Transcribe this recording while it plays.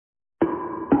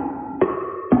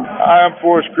I'm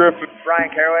Forrest Griffin.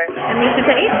 Brian Caraway. And Lisa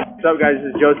Tate. What's up, guys?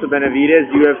 This is Joseph Benavidez,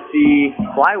 UFC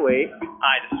flyweight.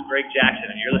 Hi, this is Greg Jackson,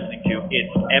 and you're listening to It's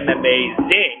MMA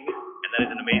Zing, and that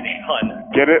is an amazing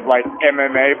pun. Get it? Like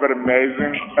MMA, but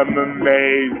amazing?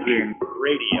 Amazing.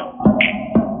 Radio.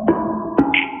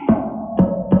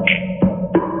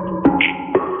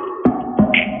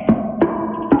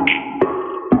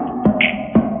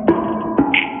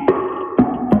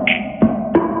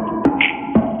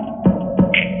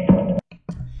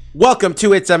 Welcome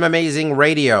to It's Amazing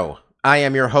Radio. I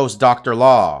am your host, Dr.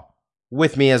 Law.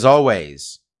 With me, as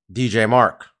always, DJ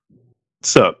Mark.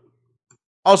 What's up?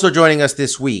 Also joining us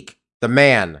this week, the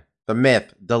man, the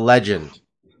myth, the legend,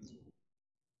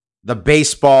 the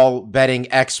baseball betting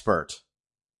expert,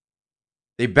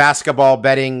 the basketball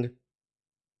betting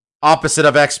opposite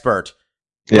of expert,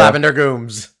 Lavender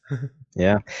Gooms.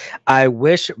 Yeah. I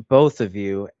wish both of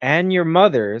you and your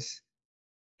mothers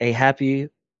a happy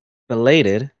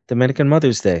belated Dominican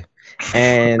Mother's Day.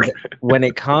 And when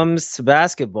it comes to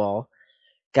basketball,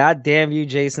 God damn you,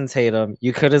 Jason Tatum,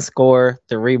 you couldn't score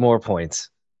 3 more points.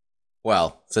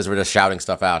 Well, since we're just shouting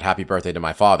stuff out, happy birthday to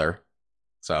my father.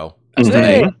 So that's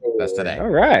today. That's today. All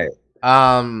right.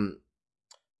 All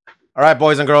right,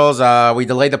 boys and girls. We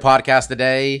delayed the podcast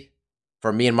today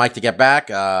for me and Mike to get back.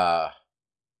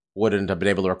 Wouldn't have been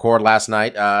able to record last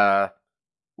night.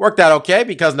 Worked out okay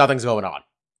because nothing's going on.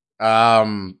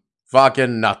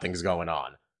 Fucking nothing's going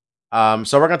on.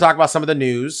 So we're going to talk about some of the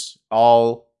news,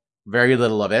 very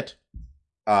little of it.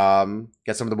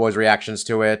 Get some of the boys' reactions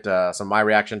to it, some of my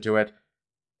reaction to it.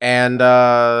 And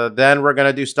then we're going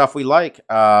to do stuff we like.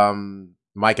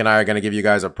 Mike and I are going to give you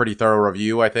guys a pretty thorough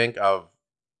review, I think, of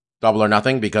Double or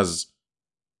Nothing, because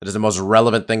it is the most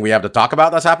relevant thing we have to talk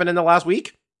about that's happened in the last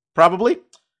week, probably.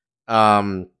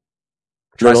 Little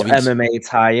MMA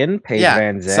tie-in, Paige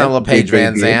Van Zandt. Some little Paige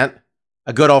Van Zandt.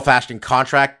 A good old-fashioned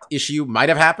contract issue might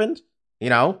have happened. You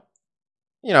know,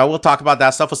 we'll talk about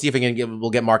that stuff. We'll see if we'll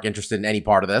get Mark interested in any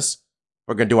part of this.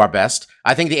 We're going to do our best.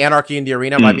 I think the Anarchy in the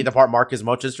Arena might be the part Mark is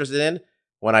most interested in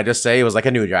when I just say it was like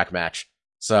a New Jack match.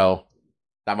 So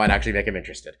that might actually make him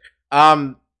interested.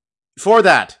 For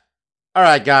that, all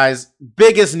right, guys,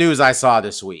 biggest news I saw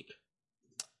this week.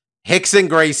 Rickson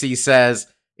Gracie says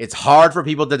it's hard for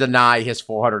people to deny his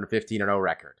 415-0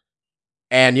 record.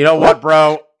 And you know what,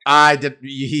 bro?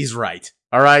 He's right.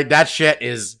 All right. That shit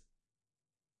is,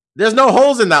 there's no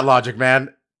holes in that logic,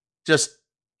 man. Just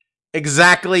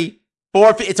exactly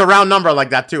it's a round number like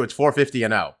that too. It's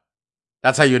 450-0.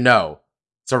 That's how you know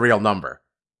it's a real number.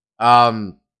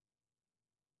 Didn't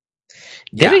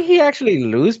he actually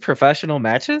lose professional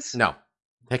matches? No.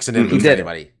 Rickson didn't lose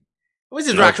anybody. What's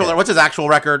his actual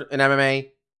record in MMA?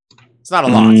 It's not a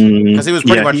lot because he was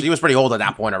he was pretty old at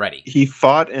that point already. He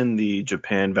fought in the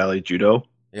Japan Valley Judo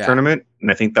tournament,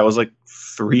 and I think that was like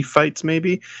 3 fights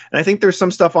maybe. And I think there's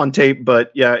some stuff on tape,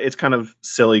 but yeah, it's kind of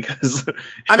silly because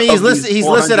I mean he's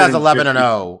listed as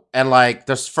 11-0, and like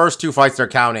the first 2 fights they're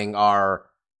counting are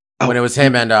when it was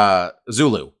him and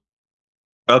Zulu.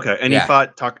 Okay, and he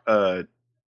fought Takada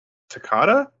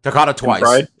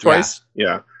twice.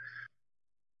 Yeah.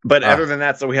 But other than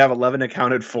that, so we have 11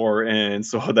 accounted for, and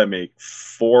so what'd that make?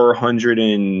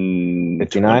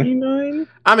 459?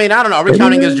 I mean, I don't know. Are we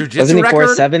counting his jiu-jitsu Wasn't he record?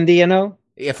 470-0?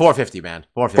 Yeah, 450, man.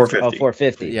 450.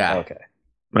 450. Yeah. Okay.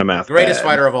 My math. Greatest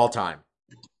fighter of all time.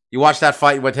 You watch that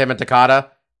fight with him and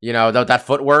Takada, you know, that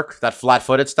footwork, that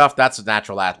flat-footed stuff, that's a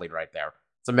natural athlete right there.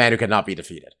 It's a man who cannot be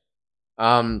defeated.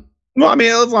 Well, I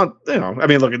mean, it's not,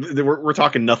 look, we're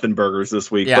talking nothing burgers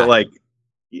this week, but like,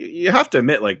 you have to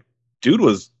admit, like, dude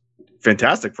was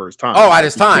fantastic for his time. Oh, at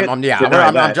his time. I'm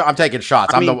taking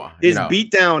shots. His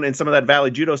beatdown and some of that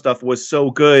Valley Judo stuff was so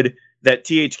good that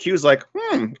THQ's like,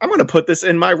 I'm going to put this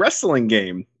in my wrestling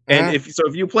game. And if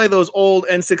you play those old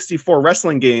N64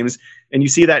 wrestling games and you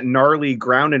see that gnarly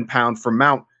ground and pound from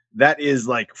Mount, that is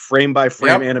like frame by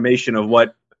frame animation of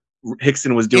what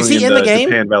Rickson was doing in the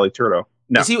Japan Valley Judo.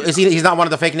 No, he's not one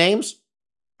of the fake names.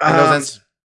 I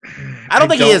don't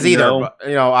think he is either. But,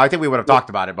 I think we would have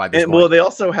talked about it by this point. Well, they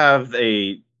also have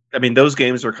those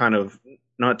games are kind of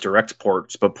not direct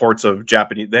ports, but ports of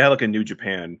Japanese. They had like a New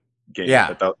Japan game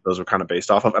that those were kind of based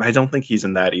off of, and I don't think he's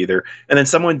in that either. And then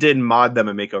someone did mod them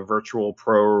and make a virtual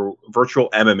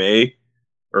MMA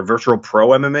or virtual pro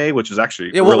MMA, which is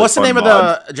actually what's the name of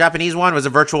the Japanese one? Was it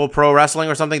Virtual Pro Wrestling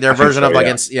or something? Their version of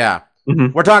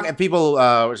We're talking people.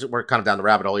 We're kind of down the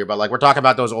rabbit hole here, but like we're talking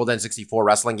about those old N64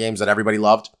 wrestling games that everybody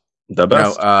loved. The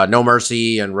best. No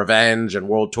Mercy and Revenge and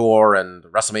World Tour and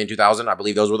WrestleMania 2000. I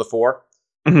believe those were the 4.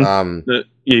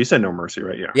 You said No Mercy,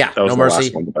 right? Yeah. That was No the Mercy.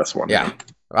 last one, the best one. Yeah.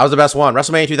 That was the best one.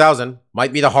 WrestleMania 2000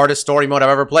 might be the hardest story mode I've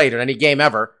ever played in any game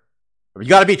ever. You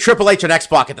got to beat Triple H and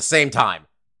X-Pac at the same time.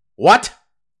 What?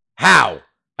 How?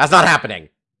 That's not happening. You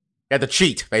had to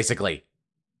cheat, basically.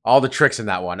 All the tricks in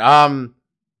that one.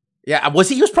 Yeah,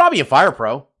 he was probably in Fire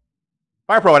Pro.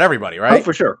 Fire Pro had everybody, right? Oh,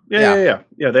 for sure. Yeah.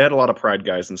 They had a lot of Pride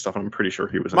guys and stuff. I'm pretty sure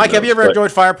he was. Mike, have you ever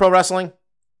enjoyed Fire Pro Wrestling?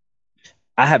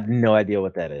 I have no idea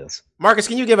what that is. Marcus,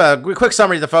 can you give a quick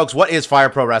summary to the folks? What is Fire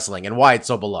Pro Wrestling and why it's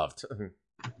so beloved?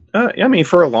 I mean,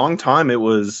 for a long time, it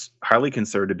was highly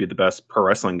considered to be the best pro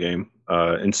wrestling game,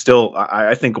 and still,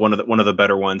 I think one of the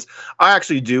better ones. I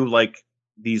actually do like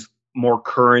these more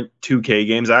current 2K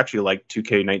games. I actually like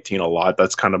 2K19 a lot.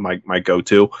 That's kind of my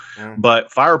go-to. But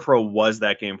Fire Pro was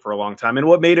that game for a long time, and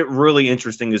what made it really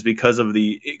interesting is because of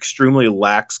the extremely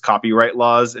lax copyright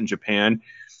laws in Japan.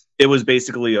 It was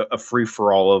basically a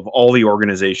free-for-all of all the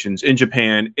organizations in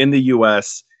Japan, in the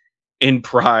US, in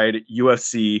Pride,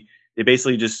 UFC. They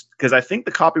basically just, because I think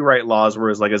the copyright laws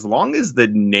were as long as the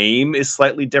name is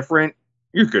slightly different,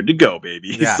 you're good to go,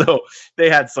 baby. Yeah. So they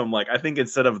had some, like, I think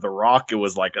instead of The Rock, it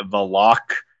was like The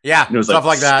Lock. Yeah, it was stuff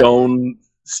like that.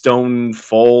 Stone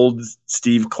Fold,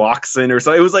 Steve Clarkson, or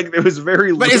so. It was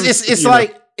very. But it's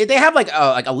like they have like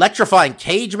electrifying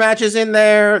cage matches in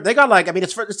there. They got like, I mean,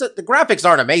 the graphics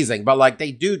aren't amazing, but like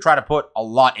they do try to put a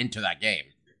lot into that game.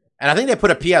 And I think they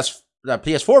put a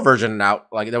PS4 version out.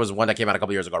 Like there was one that came out a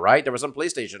couple years ago, right? There was some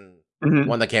PlayStation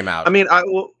one that came out. I mean,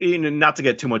 not to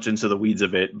get too much into the weeds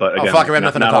of it, but again, fuck, we have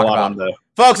nothing to talk about.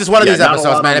 Folks, it's one of these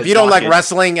episodes, man. If you don't like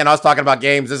wrestling and us talking about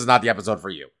games, this is not the episode for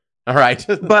you. All right.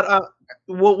 But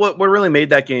what really made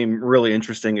that game really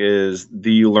interesting is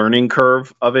the learning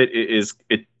curve of it.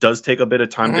 It does take a bit of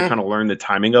time to kind of learn the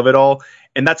timing of it all.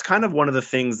 And that's kind of one of the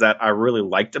things that I really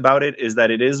liked about it, is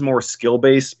that it is more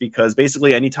skill-based, because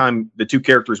basically anytime the two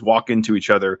characters walk into each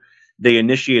other, they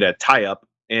initiate a tie-up.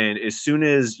 And as soon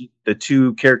as the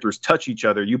two characters touch each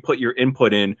other, you put your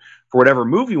input in for whatever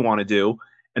move you want to do.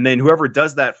 And then whoever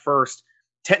does that first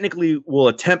technically will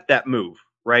attempt that move.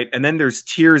 Right. And then there's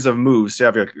tiers of moves. So you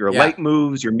have your light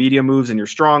moves, your medium moves, and your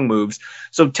strong moves.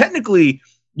 So technically,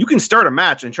 you can start a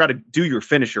match and try to do your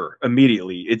finisher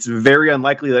immediately. It's very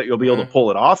unlikely that you'll be able to pull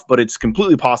it off, but it's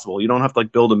completely possible. You don't have to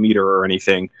like build a meter or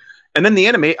anything. And then the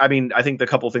anime, I mean, I think the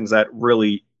couple things that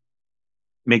really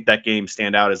make that game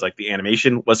stand out is like the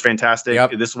animation was fantastic.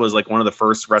 This was like one of the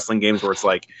first wrestling games where it's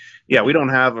like, yeah, we don't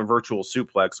have a virtual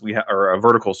suplex, or a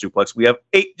vertical suplex. We have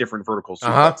 8 different vertical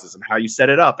suplexes and how you set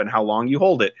it up and how long you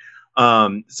hold it.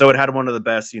 So it had one of the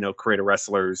best, creator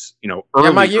wrestlers,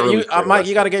 early. Mike,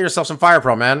 you got to get yourself some Fire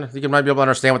Pro, man. You might be able to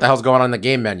understand what the hell's going on in the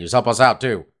game menus. Help us out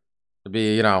too. To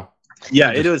be,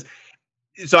 Yeah, it was.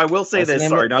 So I will say this.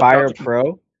 Sorry, not Fire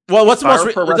Pro. Well, what's the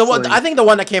most? I think the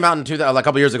one that came out in a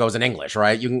couple years ago was in English,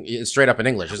 right? It's straight up in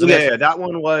English, isn't it? Yeah, that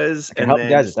one was. And help you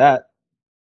guys with that.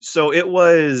 So it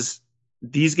was.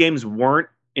 These games weren't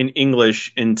in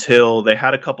English until they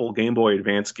had a couple Game Boy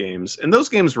Advance games, and those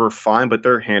games were fine, but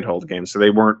they're handheld games, so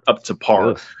they weren't up to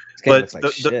par. But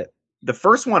the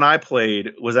first one I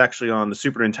played was actually on the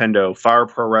Super Nintendo, Fire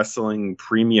Pro Wrestling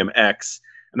Premium X,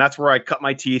 and that's where I cut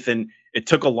my teeth. And it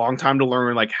took a long time to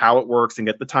learn like how it works and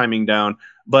get the timing down.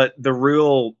 But the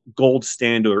real gold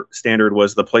standard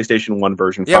was the PlayStation 1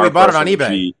 version. Yeah, we bought it on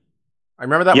eBay. I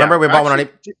remember that. Remember we bought one on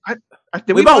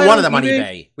eBay. We bought one of them on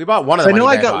eBay. We bought one of them.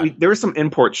 I know there were some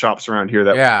import shops around here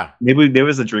that maybe there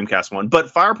was a Dreamcast one.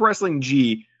 But Fire Pro Wrestling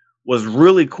G was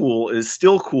really cool. Is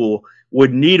still cool.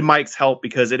 Would need Mike's help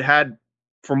because it had,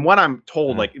 from what I'm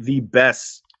told, like the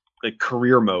best like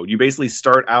career mode. You basically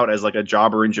start out as like a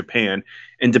jobber in Japan,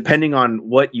 and depending on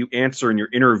what you answer in your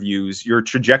interviews, your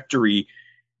trajectory.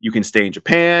 You can stay in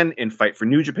Japan and fight for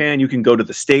New Japan. You can go to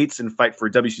the States and fight for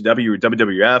WCW or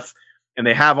WWF. And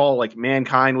they have all like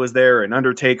Mankind was there, and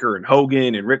Undertaker and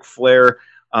Hogan and Ric Flair.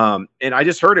 And I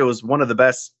just heard it was one of the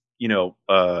best,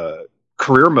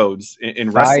 career modes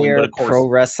in wrestling. Fire Pro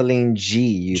Wrestling G,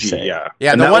 you say? Yeah.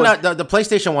 The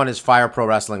PlayStation one is Fire Pro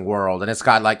Wrestling World, and it's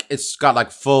got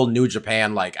like full New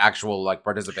Japan like actual like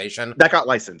participation. That got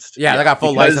licensed. Yeah, they got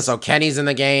full license. So Kenny's in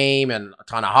the game, and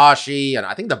Tanahashi, and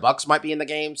I think the Bucks might be in the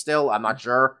game still. I'm not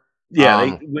sure.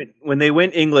 Yeah, when they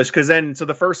went English, because then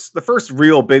the first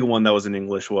real big one that was in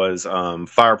English was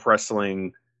Fire Pro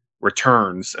Wrestling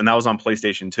Returns, and that was on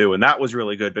PlayStation 2, and that was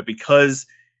really good. But because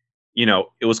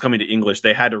it was coming to English,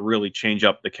 they had to really change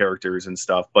up the characters and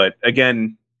stuff. But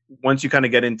again, once you kind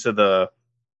of get into the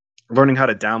learning how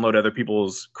to download other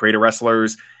people's creator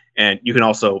wrestlers, and you can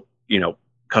also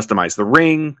customize the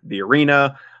ring, the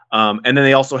arena. And then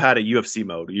they also had a UFC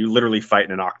mode. You literally fight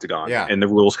in an octagon, and the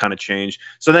rules kind of change.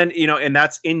 So then, and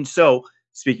that's in. So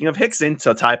speaking of Hickson,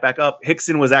 to tie it back up,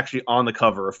 Hickson was actually on the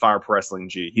cover of Fire Pro Wrestling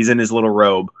G. He's in his little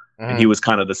robe and he was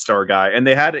kind of the star guy. And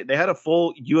they had a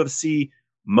full UFC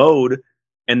mode,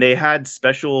 and they had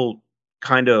special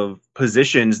kind of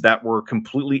positions that were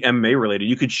completely MMA related.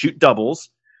 You could shoot doubles,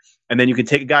 and then you can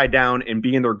take a guy down and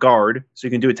be in their guard, so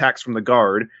you can do attacks from the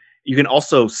guard. You can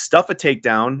also stuff a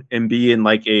takedown and be in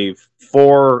like a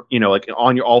four, like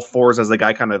on your all fours as the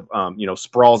guy kind of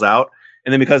sprawls out.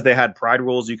 And then because they had pride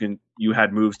rules, you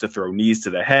had moves to throw knees to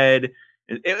the head.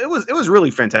 It was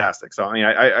really fantastic. So I mean,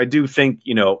 I do think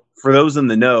for those in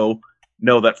the know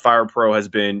that Fire Pro has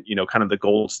been kind of the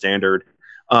gold standard.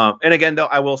 And again, though,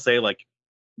 I will say like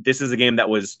this is a game that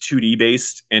was 2D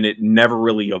based and it never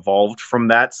really evolved from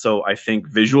that. So I think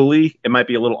visually it might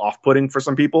be a little off-putting for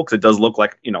some people because it does look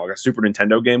like like a Super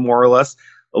Nintendo game more or less,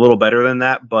 a little better than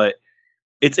that, but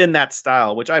it's in that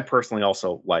style, which I personally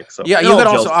also like. So yeah, you could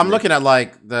also. I'm looking at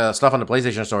like the stuff on the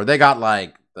PlayStation Store. They got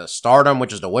like the Stardom,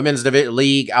 which is the women's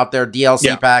league out there,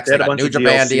 DLC packs. They got New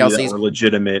Japan DLCs,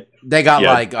 legitimate. They got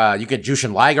like you get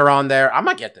Jushin Liger on there. I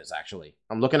might get this actually.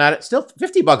 I'm looking at it. Still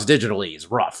 $50 digitally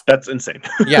is rough. That's insane.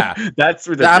 Yeah, that's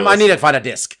ridiculous. I need to find a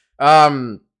disc.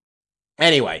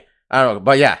 Anyway, I don't know,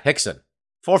 but yeah, Hickson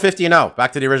 450 and 0.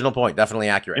 Back to the original point. Definitely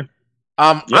accurate.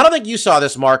 I don't think you saw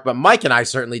this, Mark, but Mike and I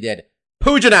certainly did.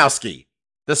 Pudzianowski,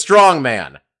 the strong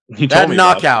man, that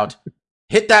knockout,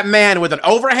 hit that man with an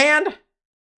overhand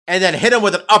and then hit him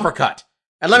with an uppercut.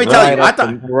 And let me tell you, I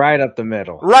thought right up the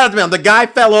middle. Right up the middle. The guy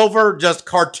fell over, just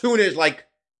cartoonish, like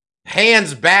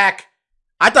hands back.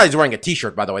 I thought he was wearing a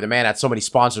t-shirt, by the way. The man had so many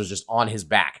sponsors just on his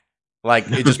back. Like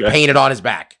it just painted on his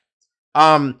back.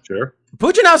 Sure.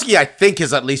 Pudzianowski, I think,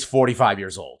 is at least 45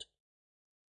 years old.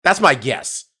 That's my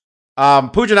guess.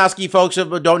 Pudzianowski, folks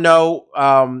who don't know,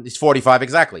 he's 45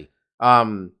 exactly.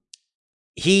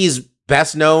 He's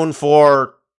best known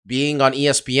for being on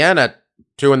ESPN at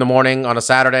 2 a.m. on a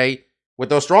Saturday with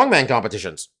those strongman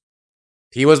competitions.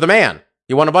 He was the man.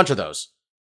 He won a bunch of those.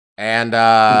 And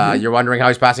you're wondering how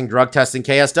he's passing drug tests in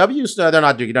KSW? So they're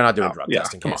not doing drug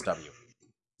tests in KSW.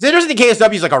 It's interesting.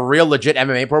 KSW is like a real legit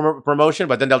MMA promotion,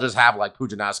 but then they'll just have like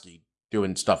Pudzianowski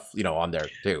doing stuff, on there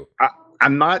too.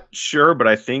 I'm not sure, but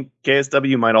I think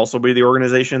KSW might also be the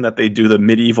organization that they do the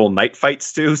medieval night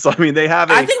fights to. So I mean, they have.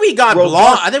 I think we got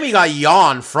I think we got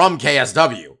Jan from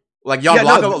KSW, like Jan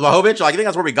Blachowicz. Like, I think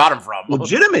that's where we got him from.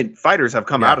 Legitimate fighters have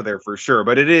come out of there for sure,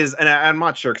 but it is, and I'm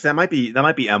not sure because that might be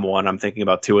M1. I'm thinking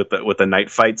about too with the night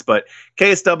fights, but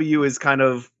KSW is kind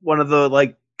of one of the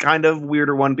like kind of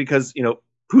weirder one because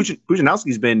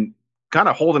Pudzianowski's been kind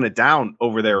of holding it down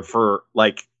over there for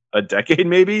like a decade,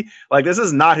 maybe. Like, this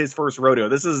is not his first rodeo.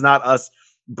 This is not us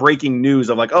breaking news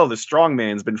of like, oh, the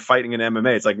strongman's been fighting in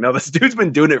MMA. It's like, no, this dude's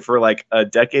been doing it for like a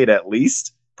decade at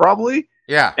least, probably.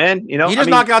 Yeah. And he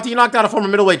knocked out a former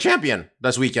middleweight champion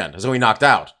this weekend. That's who he knocked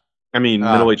out. I mean,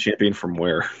 middleweight champion from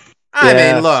where? I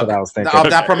mean, look, of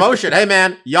that promotion. Hey,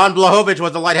 man, Jan Blachowicz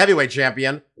was the light heavyweight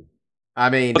champion. I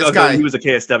mean, this guy, he was a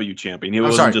KSW champion. He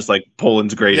wasn't just like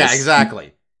Poland's greatest. Yeah,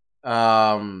 exactly.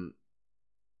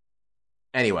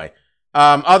 Anyway,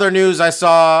 other news I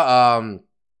saw,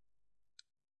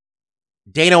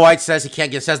 Dana White says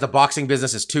says the boxing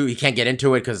business is he can't get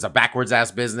into it because it's a backwards ass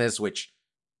business, which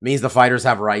means the fighters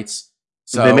have rights.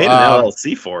 So they made an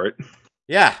LLC for it.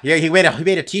 Yeah, he made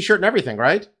a t-shirt and everything,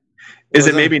 right? Is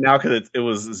it maybe now because it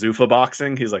was Zuffa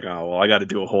Boxing? He's like, oh, well, I got to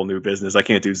do a whole new business. I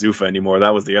can't do Zuffa anymore.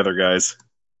 That was the other guys.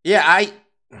 Yeah,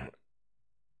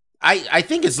 I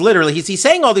think it's literally, he's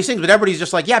saying all these things, but everybody's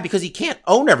just like, yeah, because he can't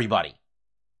own everybody.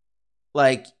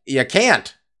 Like, you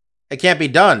can't. It can't be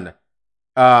done.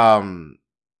 And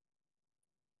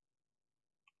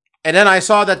then I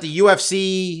saw that the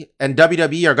UFC and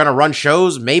WWE are going to run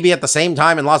shows maybe at the same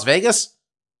time in Las Vegas,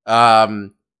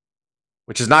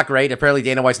 which is not great. Apparently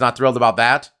Dana White's not thrilled about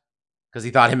that because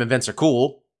he thought him and Vince are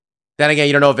cool. Then again,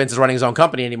 you don't know if Vince is running his own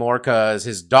company anymore because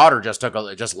his daughter just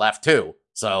left too.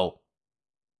 So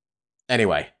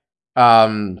anyway, I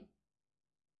don't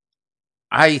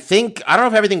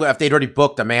know if they'd already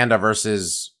booked Amanda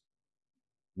versus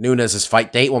Nunes'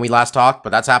 fight date when we last talked,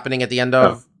 but that's happening at the end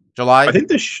of July. I think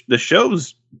the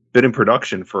show's been in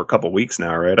production for a couple weeks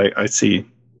now, right? I see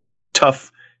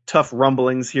tough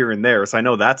rumblings here and there, so I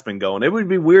know that's been going. It would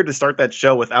be weird to start that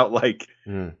show without like,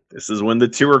 this is when the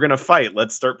two are going to fight.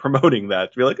 Let's start promoting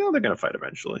that. To be like, oh, they're going to fight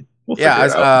eventually. We'll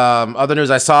other news,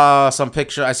 I saw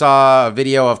a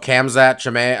video of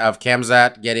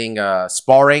Khamzat getting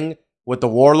sparring with the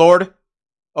Warlord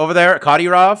over there at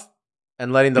Kadyrov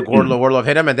and letting the Warlord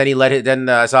hit him, and then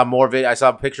I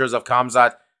saw pictures of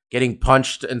Khamzat getting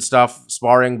punched and stuff,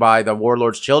 sparring by the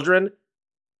Warlord's children,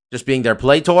 just being their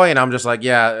play toy, and I'm just like,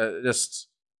 yeah, this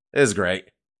is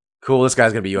great. Cool, this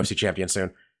guy's going to be UFC champion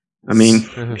soon. I mean,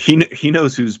 he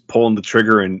knows who's pulling the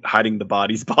trigger and hiding the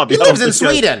bodies. Bobby, He lives in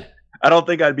Sweden. I don't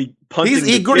think I'd be punting.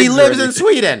 He lives in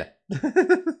Sweden.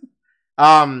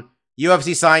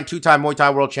 UFC signed two-time Muay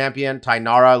Thai world champion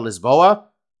Tainara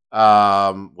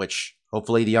Lisboa, which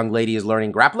hopefully the young lady is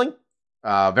learning grappling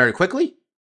very quickly.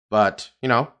 But,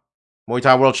 Muay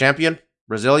Thai world champion,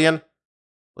 Brazilian.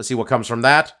 Let's see what comes from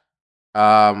that.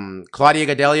 Claudia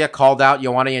Gadelha called out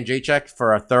Joanna Jędrzejczyk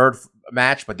for a third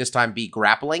match, but this time be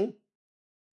grappling.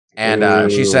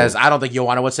 And she says, I don't think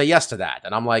Joanna would say yes to that.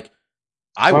 And I'm like,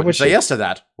 I wouldn't say yes to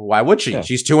that. Why would she? Yeah.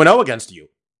 She's 2-0 against you.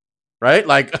 Right?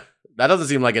 Like, that doesn't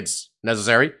seem like it's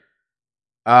necessary.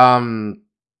 Yeah.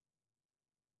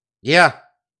 Not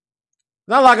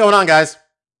a lot going on, guys.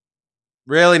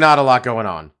 Really not a lot going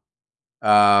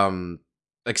on.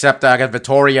 Except I got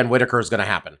Vittori and Whitaker is going to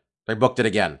happen. They booked it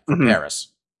again for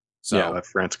Paris. So yeah, that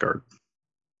France card.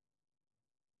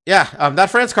 Yeah,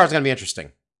 that France card is going to be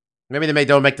interesting. Maybe they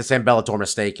don't make the same Bellator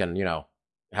mistake and,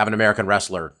 have an American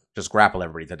wrestler just grapple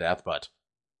everybody to death, but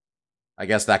I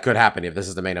guess that could happen if this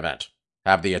is the main event.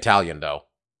 Have the Italian, though,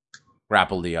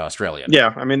 grapple the Australian.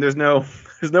 Yeah, I mean, there's no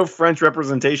French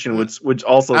representation, which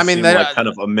also seems like kind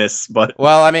of a miss. But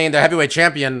well, I mean, the heavyweight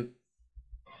champion,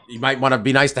 you might want to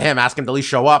be nice to him, ask him to at least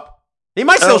show up. He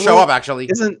might still show up, actually.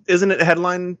 Isn't it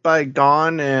headlined by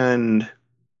Gon and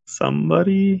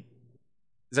somebody?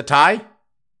 Is it Ty?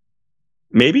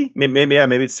 Maybe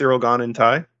it's Cyril Gon and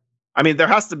Ty. I mean, there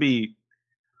has to be.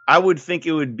 I would think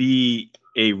it would be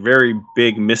a very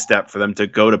big misstep for them to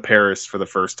go to Paris for the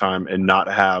first time and not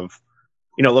have,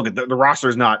 look at the roster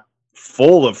is not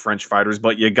full of French fighters,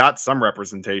 but you got some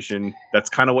representation. That's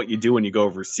kind of what you do when you go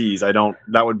overseas.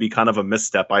 That would be kind of a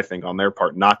misstep, I think, on their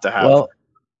part not to have. Well,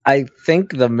 I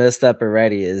think the misstep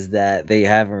already is that they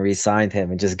haven't re-signed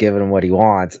him and just given him what he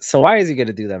wants. So why is he going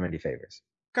to do that many favors?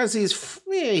 Because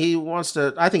he wants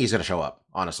to. I think he's going to show up,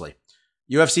 honestly.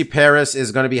 UFC Paris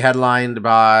is going to be headlined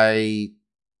by.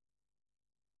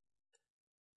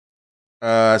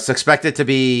 It's expected to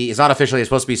be. It's not officially. It's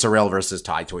supposed to be Cyril versus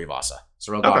Tai Tuivasa.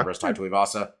 Cyril Gane versus Tai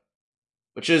Tuivasa,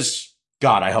 which is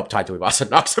God. I hope Tai Tuivasa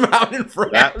knocks him out in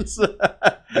France. There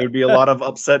would be a lot of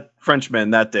upset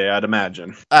Frenchmen that day, I'd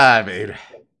imagine. I mean,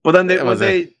 but then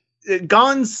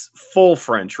Gane's full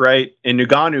French, right? And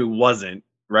Ngannou wasn't.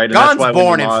 Right? And Gane's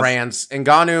born in France, and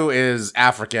Ngannou is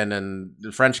African, and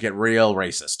the French get real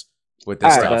racist with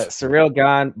this stuff. But Cyril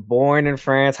Gane, born in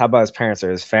France. How about his parents?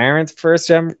 Are his parents first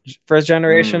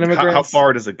generation immigrants? How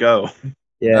far does it go?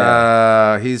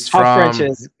 Yeah, he's from.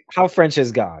 How French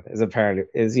is Gane? Is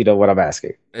what I'm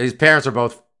asking. His parents are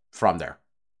both from there,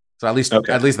 so at least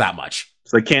that much.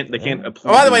 So they can't. Oh,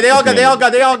 by the way, they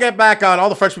all get back on. All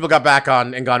the French people got back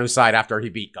on Ngannou's side after he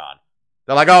beat Gane.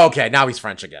 They're like, oh, okay, now he's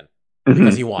French again.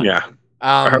 Because he won. Yeah.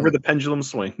 However the pendulum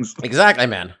swings. Exactly,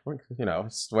 man.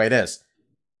 It's the way it is.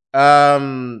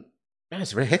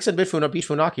 Hickson beat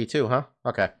Funaki too, huh?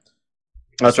 Okay.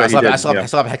 That's right. I still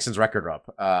have Hickson's record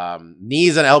up.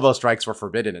 Knees and elbow strikes were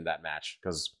forbidden in that match.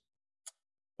 Because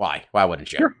why? Why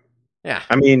wouldn't you? Sure. Yeah.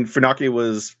 I mean, Funaki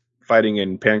was fighting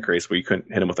in Pancrase where you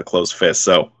couldn't hit him with a closed fist.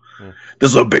 So this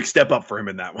is a big step up for him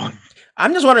in that one.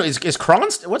 I'm just wondering, is Kron,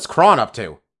 what's Kron up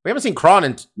to? We haven't seen Kron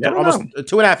in almost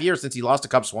 2.5 years since he lost to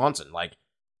Cub Swanson. Like,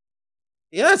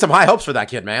 he had some high hopes for that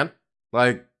kid, man.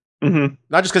 Like,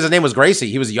 not just because his name was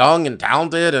Gracie. He was young and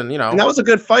talented, and And that was a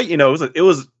good fight. It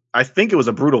was. I think it was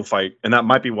a brutal fight, and that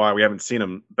might be why we haven't seen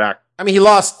him back. I mean, he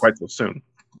lost quite so soon.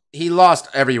 He lost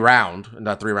every round in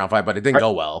that 3-round fight, but it didn't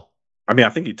go well. I mean, I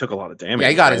think he took a lot of damage. Yeah,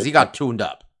 he got tuned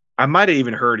up. I might have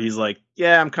even heard he's like,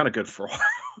 yeah, I'm kind of good for a while.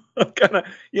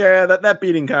 That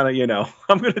beating kind of,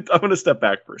 I'm gonna step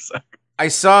back for a sec. I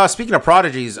saw, speaking of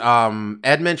prodigies,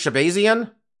 Edmund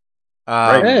Shabazian.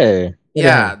 Hey.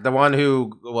 Yeah, the one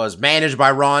who was managed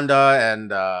by Ronda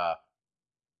and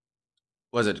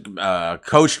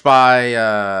coached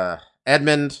by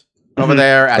Edmund over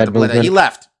there at the. He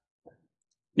left.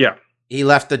 Yeah, he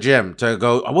left the gym to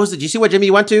go. Do you see what gym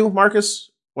he went to,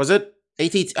 Marcus? Was it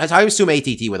ATT? I assume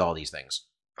ATT with all these things.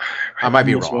 I might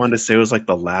be wrong. I wanted to say it was like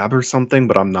the lab or something,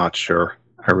 but I'm not sure.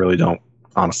 I really don't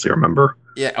honestly remember.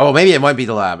 Yeah. Oh, maybe it might be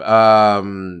the lab.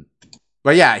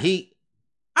 But yeah, I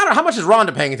don't know how much is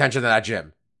Ronda paying attention to that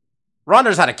gym.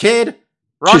 Ronda's had a kid.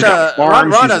 Ronda's.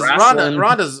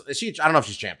 She. I don't know if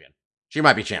she's champion. She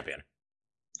might be champion.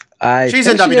 She's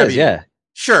in WWE. Is, yeah.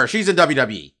 Sure, she's in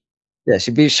WWE. Yeah,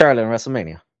 she beat Charlotte in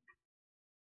WrestleMania.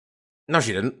 No,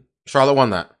 she didn't. Charlotte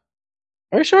won that.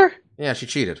 Are you sure? Yeah, she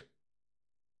cheated.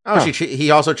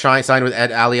 He also signed with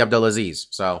Ed Ali Abdelaziz,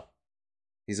 so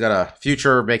he's got a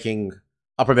future making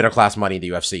upper middle class money in the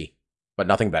UFC, but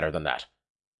nothing better than that.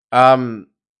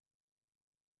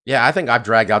 Yeah, I think I've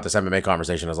dragged out this MMA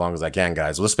conversation as long as I can,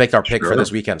 guys. Let's make our pick for Sure.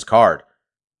 this weekend's card.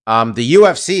 The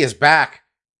UFC is back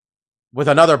with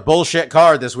another bullshit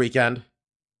card this weekend.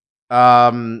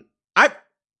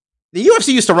 The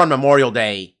UFC used to run Memorial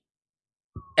Day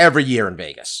every year in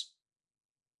Vegas.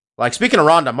 Like, speaking of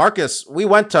Ronda, Marcus, we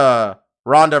went to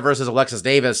Ronda versus Alexis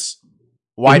Davis,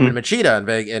 Weidman Machida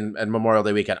in Memorial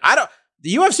Day weekend.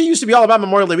 The UFC used to be all about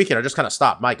Memorial Day weekend. I just kind of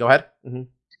stopped. Mike, go ahead.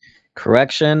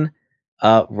 Correction.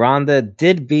 Ronda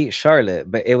did beat Charlotte,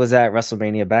 but it was at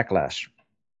WrestleMania Backlash.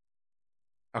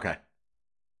 Okay.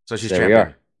 So she's There we champion.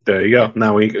 are. There you go.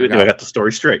 Now I got the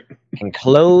story straight. And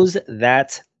close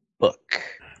that book.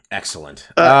 Excellent.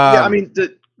 Yeah, I mean,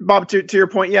 Bob, to your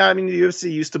point, yeah, I mean, the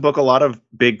UFC used to book a lot of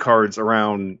big cards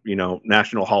around,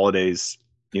 national holidays.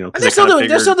 And they're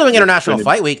still doing International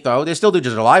Fight Week, though. They still do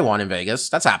July 1 in Vegas.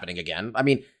 That's happening again. I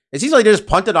mean, it seems like they just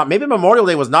punted on. Maybe Memorial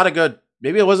Day was not a good.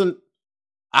 Maybe it wasn't.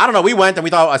 I don't know. We went and we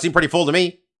thought it seemed pretty full to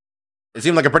me. It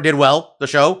seemed like it did well, the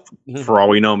show. For all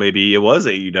we know, maybe it was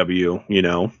AEW,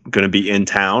 going to be in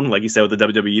town. Like you said with the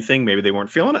WWE thing, maybe they weren't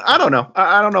feeling it. I don't know.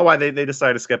 I don't know why they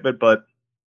decided to skip it, but,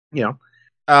 it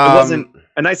wasn't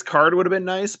a nice card would have been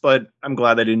nice, but I'm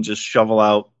glad they didn't just shovel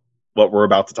out what we're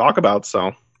about to talk about.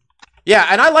 So, yeah,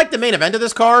 and I like the main event of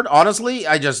this card. Honestly,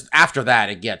 after that,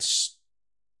 it gets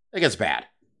bad.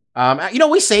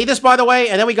 We say this, by the way,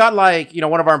 and then we got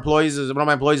one of my employees is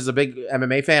a big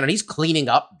MMA fan, and he's cleaning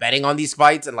up betting on these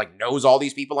fights and knows all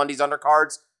these people on these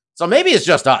undercards. So maybe it's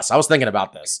just us. I was thinking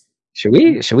about this. Should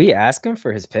we ask him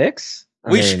for his picks?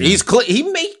 He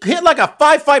hit like a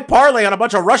 5-fight parlay on a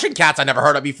bunch of Russian cats I never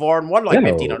heard of before and won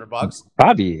 $1,500.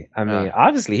 Bobby, I mean,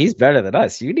 obviously he's better than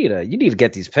us. You need to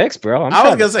get these picks, bro. I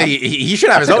was gonna say he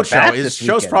should have his own show. His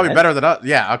show's probably better than us.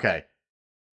 Yeah, okay.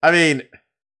 I mean,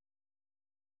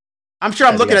 I'm sure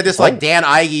I'm looking at this like Dan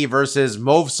Ige versus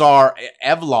Movsar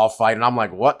Evlov fight, and I'm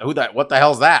like, what the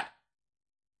hell's that?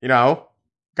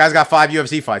 Guy's got 5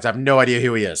 UFC fights. I have no idea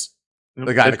who he is.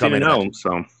 The guy to come in.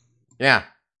 So yeah.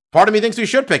 Part of me thinks we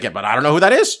should pick it, but I don't know who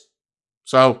that is.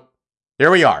 So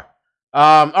here we are.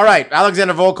 All right,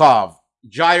 Alexander Volkov,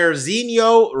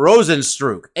 Jairzinho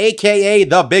Rozenstruik, aka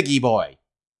the Biggie Boy.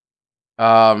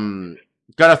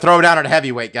 Gonna throw down at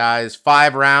heavyweight, guys.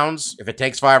 5 rounds. If it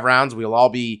takes 5 rounds, we'll all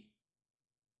be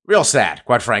real sad,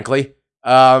 quite frankly.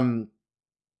 Biggie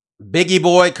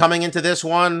Boy coming into this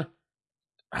one.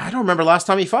 I don't remember last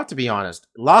time he fought, to be honest.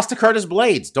 Lost to Curtis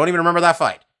Blades. Don't even remember that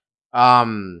fight.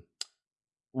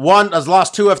 Has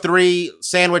lost 2 of 3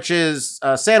 sandwiched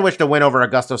a win over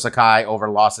Augusto Sakai over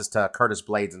losses to Curtis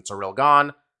Blades and Cyril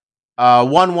Gahn.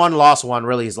 1-1, lost 1,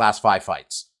 really his last 5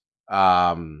 fights.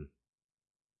 Alexander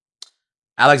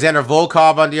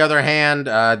Volkov, on the other hand,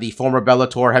 the former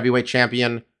Bellator heavyweight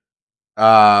champion,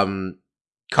 coming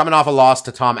off a loss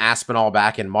to Tom Aspinall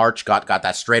back in March, got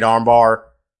that straight armbar,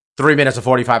 3 minutes and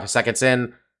 45 seconds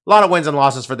in. A lot of wins and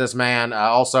losses for this man.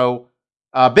 Also,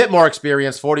 a bit more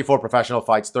experience, 44 professional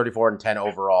fights, 34-10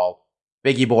 overall.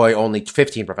 Biggie Boy, only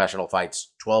 15 professional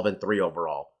fights, 12-3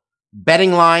 overall.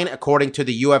 Betting line, according to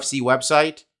the UFC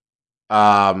website,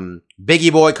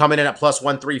 Biggie Boy coming in at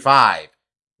 +135.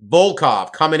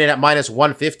 Volkov coming in at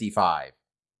 -155.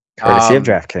 Courtesy of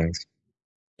DraftKings.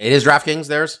 It is DraftKings,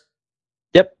 theirs?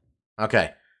 Yep.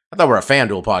 Okay. I thought we were a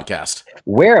FanDuel podcast.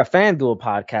 We're a FanDuel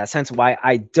podcast, hence why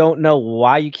I don't know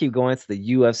why you keep going to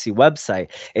the UFC website.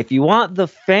 If you want the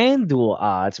FanDuel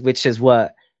odds, which is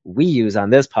what we use on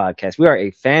this podcast, we are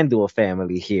a FanDuel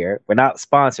family here. We're not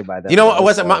sponsored by them. You know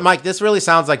what, Mike? This really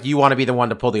sounds like you want to be the one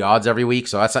to pull the odds every week.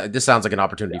 So this sounds like an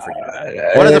opportunity for you.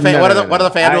 What are the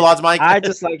FanDuel odds, Mike? I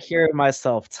just like hearing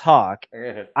myself talk.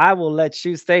 I will let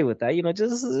you stay with that.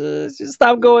 Just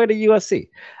stop going to UFC.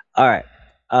 All right.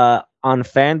 On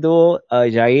FanDuel,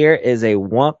 Jair is a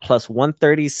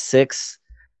 1+136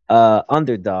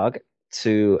 underdog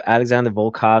to Alexander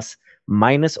Volkov's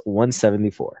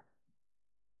 -174.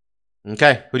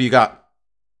 Okay, who do you got?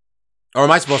 Or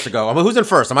am I supposed to go? I mean, who's in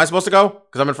first? Am I supposed to go?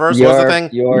 Because I'm in first. What's the thing?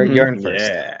 You're in first.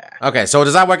 Yeah. Okay, so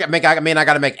does that work? I got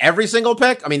to make every single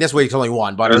pick. I mean, this week's only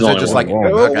one, but is it just like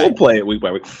we'll play it week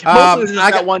by week? Mostly just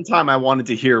that one time I wanted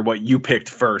to hear what you picked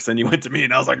first, and you went to me,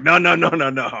 and I was like, no. I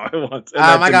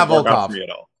got Volkov.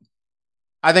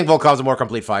 I think Volkov's a more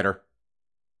complete fighter.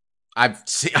 I've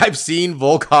seen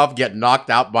Volkov get knocked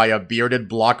out by a bearded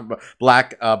black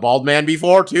bald man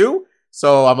before too,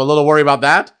 so I'm a little worried about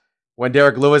that. When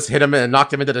Derek Lewis hit him and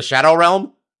knocked him into the Shadow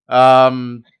Realm,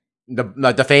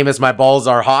 the famous "My balls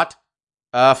are hot"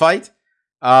 fight.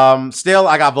 Still,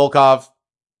 I got Volkov,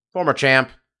 former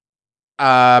champ.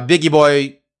 Biggie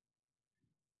Boy's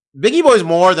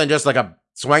more than just like a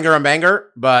swanger and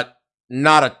banger, but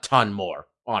not a ton more,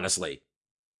 honestly.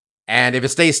 And if it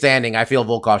stays standing, I feel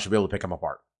Volkov should be able to pick him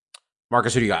apart.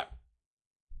 Marcus, who do you got?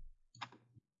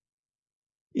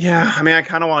 Yeah, I mean, I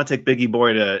kind of want to take Biggie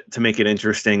Boy to make it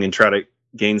interesting and try to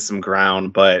gain some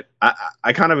ground, but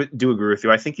I kind of do agree with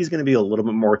you. I think he's going to be a little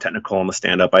bit more technical on the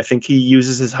stand-up. I think he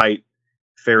uses his height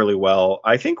fairly well.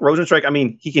 I think Rosenstrike, I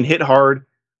mean, he can hit hard.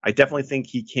 I definitely think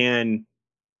he can.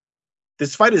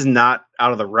 This fight is not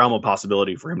out of the realm of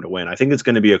possibility for him to win. I think it's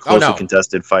going to be a closely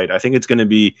contested fight. I think it's going to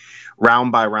be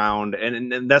round by round,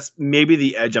 and that's maybe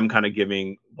the edge I'm kind of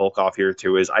giving Volkov here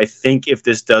too. Is I think if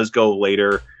this does go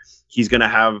later, he's going to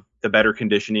have the better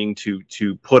conditioning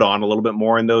to put on a little bit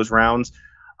more in those rounds.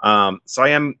 So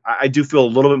I do feel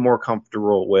a little bit more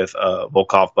comfortable with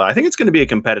Volkov, but I think it's going to be a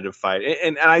competitive fight,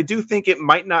 and I do think it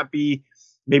might not be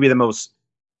maybe the most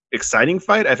exciting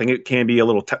fight. I think it can be a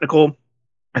little technical.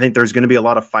 I think there's going to be a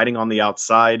lot of fighting on the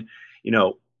outside,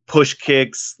 push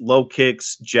kicks, low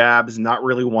kicks, jabs, not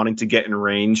really wanting to get in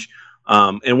range.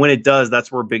 And when it does,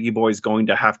 that's where Biggie Boy is going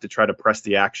to have to try to press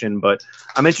the action. But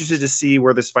I'm interested to see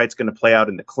where this fight's going to play out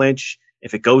in the clinch,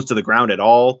 if it goes to the ground at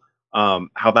all,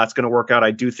 how that's going to work out.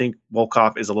 I do think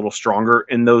Volkov is a little stronger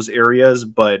in those areas,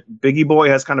 but Biggie Boy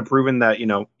has kind of proven that,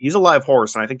 he's a live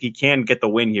horse, and I think he can get the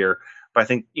win here. But I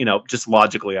think, just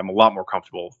logically, I'm a lot more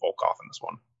comfortable with Volkov in this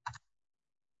one.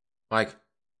 Mike?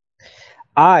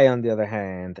 I, on the other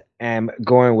hand, am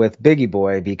going with Biggie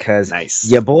Boy because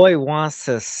your boy wants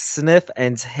to sniff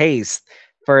and taste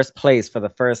first place for the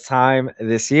first time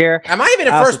this year. Am I even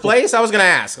in first place? I was going to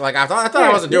ask. Like, I thought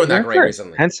I wasn't doing that great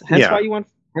recently. Hence why you went.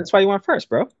 Hence why you went first,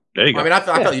 bro. There you go. I mean, I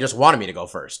thought you just wanted me to go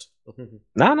first.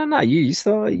 No. You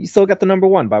still got the number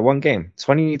one by one game.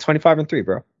 25-3,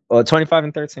 bro. Or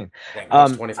 25-13.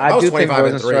 I do think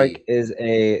Rosenstrike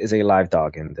is a live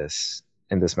dog in this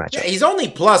matchup. Yeah, he's only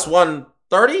plus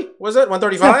 130. Was it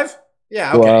 135?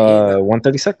 Yeah. Okay.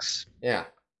 136. Yeah.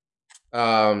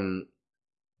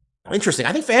 Interesting.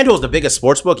 I think FanDuel is the biggest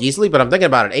sports book easily, but I'm thinking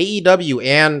about it. AEW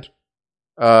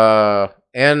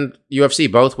and UFC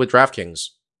both with DraftKings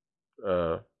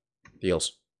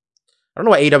deals. I don't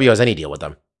know why AEW has any deal with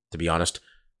them, to be honest.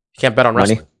 You can't bet on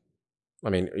wrestling. I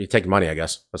mean, you take money, I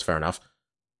guess. That's fair enough.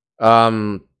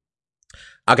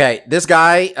 Okay, this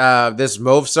guy, this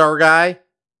Movsar guy,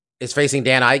 is facing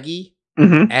Dan Ige,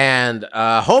 and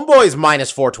Homeboy's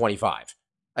minus 425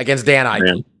 against Dan Ige.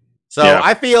 Man. So yeah.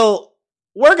 I feel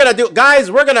we're gonna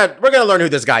learn who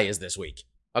this guy is this week.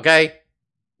 Okay.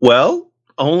 Well,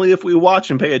 only if we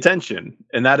watch and pay attention,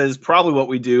 and that is probably what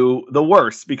we do the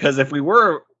worst. Because if we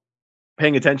were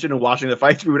paying attention and watching the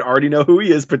fights, we would already know who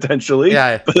he is potentially.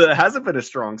 Yeah, but it hasn't been a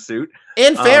strong suit.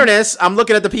 In fairness, I'm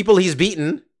looking at the people he's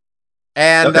beaten.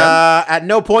 And at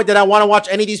no point did I want to watch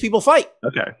any of these people fight.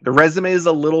 Okay. The resume is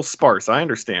a little sparse. I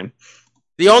understand.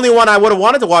 The only one I would have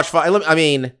wanted to watch fight, I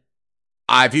mean,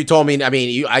 if you told me,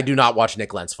 I do not watch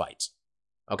Nick Lentz fights.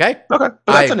 Okay? Okay. But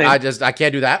that's a name. I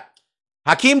can't do that.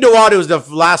 Hakeem Dawodu was the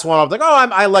last one. I was like,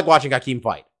 I like watching Hakeem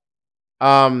fight.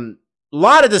 A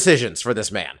lot of decisions for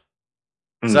this man.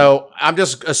 So I'm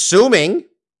just assuming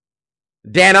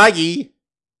Dan Ige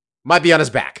might be on his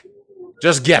back.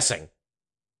 Just guessing.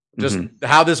 Just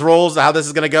how this rolls, how this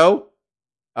is going to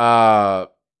go.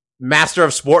 Master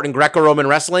of sport in Greco-Roman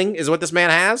wrestling is what this man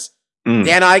has.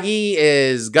 Dan Ige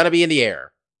is going to be in the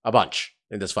air a bunch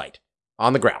in this fight.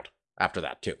 On the ground after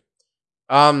that, too.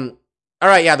 All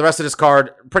right, yeah, the rest of this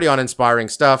card, pretty uninspiring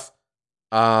stuff.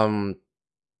 Karolina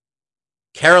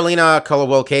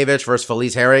Kowalkiewicz versus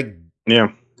Felice Herrig.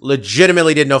 Yeah.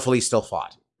 Legitimately didn't know Felice still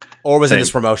fought. Or was in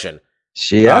this promotion.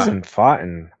 She hasn't fought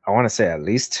in, I want to say, at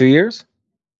least 2 years.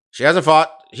 She hasn't fought.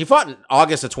 She fought in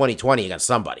August of 2020 against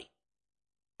somebody.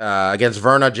 Against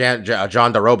Verna John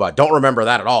Daroba. Don't remember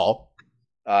that at all.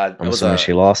 I'm assuming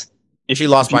she lost. She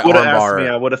lost by armbar.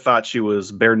 I would have thought she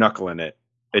was bare knuckling it.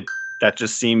 That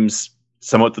just seems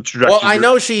somewhat the trajectory. Well, I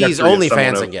know she's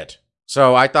OnlyFansing it.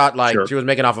 So I thought she was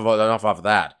making enough off of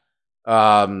that.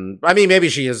 Maybe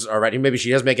she is already. Maybe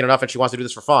she is making enough and she wants to do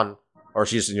this for fun. Or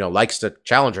she's, likes to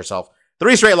challenge herself.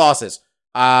 3 straight losses.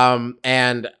 And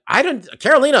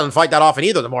Karolina doesn't fight that often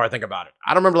either, the more I think about it.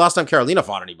 I don't remember the last time Karolina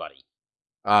fought anybody.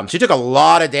 She took a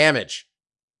lot of damage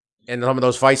in some of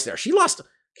those fights there.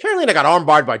 Karolina got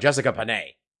armbarred by Jessica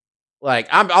Panay.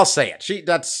 I'll say it.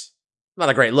 That's not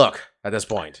a great look at this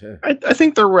point. I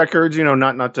think their records,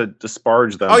 not to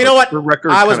disparage them. Oh, you know what?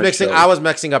 I was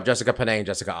mixing up Jessica Panay and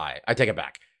Jessica Eye. I take it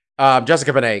back.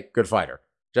 Jessica Panay, good fighter.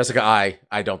 Jessica Eye,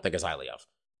 I don't think as highly of.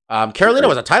 Karolina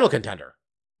was a title contender.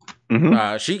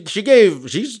 She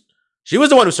was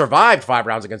the one who survived 5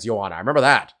 rounds against Joanna. I remember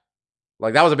that.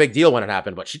 That was a big deal when it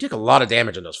happened, but she took a lot of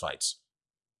damage in those fights.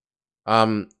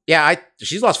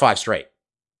 She's lost 5 straight.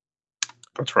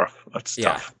 That's rough. That's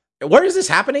tough. Where is this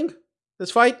happening?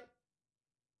 This fight?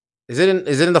 Is it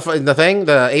in the thing,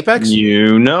 the Apex?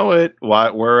 You know it. Why?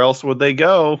 Where else would they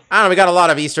go? I don't know. We got a lot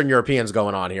of Eastern Europeans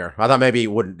going on here. I thought maybe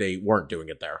they weren't doing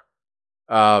it there.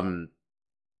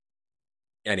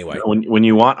 Anyway, when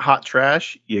you want hot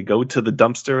trash, you go to the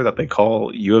dumpster that they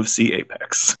call UFC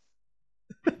Apex.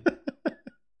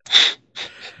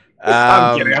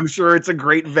 I'm kidding. I'm sure it's a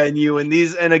great venue, and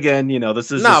again,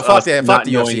 this is fuck the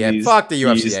UFC. Fuck the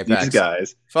UFC Apex. These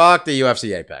guys. Fuck the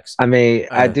UFC Apex. I mean,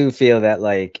 I do feel that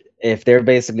like if they're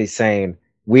basically saying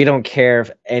we don't care if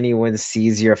anyone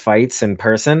sees your fights in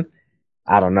person,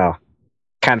 I don't know.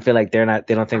 Kind of feel like they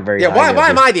don't think very. Yeah, why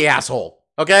am I the asshole?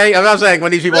 Okay, I'm saying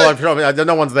when these people are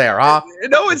no one's there, huh?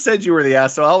 No one said you were the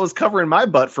asshole. I was covering my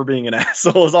butt for being an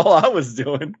asshole. Is all I was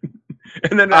doing.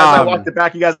 And then as I walked it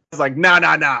back, you guys was like,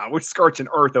 nah, we're scorching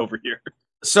earth over here.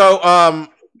 So,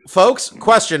 folks,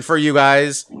 question for you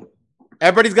guys.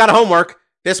 Everybody's got homework.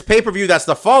 This pay-per-view that's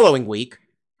the following week,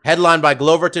 headlined by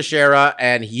Glover Teixeira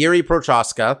and Yuri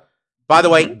Prochaska. By the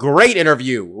way, great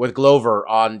interview with Glover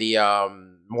on the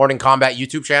Morning Combat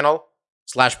YouTube channel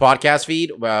 / podcast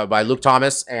feed by Luke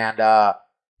Thomas and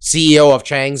CEO of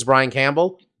Chang's, Brian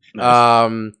Campbell.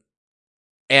 Nice.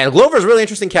 And Glover's a really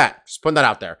interesting cat. Just putting that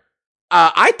out there.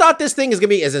 I thought this thing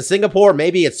is in Singapore.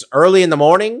 Maybe it's early in the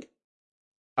morning.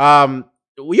 UFC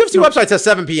website says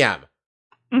 7 p.m.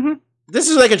 Mm-hmm. This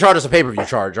is they can charge us a pay-per-view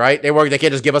charge, right? They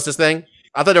can't just give us this thing.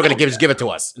 I thought they were going to just give it to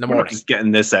us in the morning. Just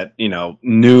getting this at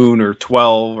noon or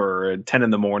 12 or 10 in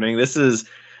the morning. This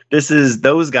is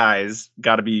those guys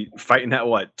got to be fighting at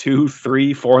what 2,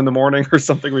 3, 4 in the morning or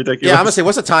something ridiculous. Yeah, I'm gonna say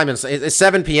what's the time? It's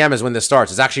 7 p.m. is when this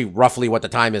starts. It's actually roughly what the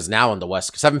time is now in the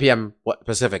West. 7 p.m.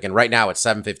 Pacific, and right now it's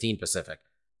 7:15 Pacific.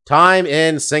 Time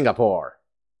in Singapore.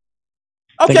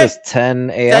 Okay, I think it's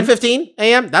 10 a.m. 10:15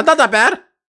 a.m. That's not that bad.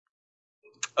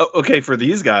 Oh, okay, for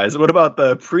these guys. What about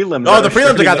the prelims? Oh, the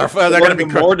prelims they're going to be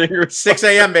morning or 6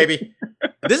 a.m. baby.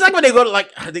 This is like when they go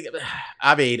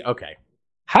to okay.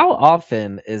 How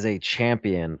often is a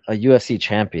UFC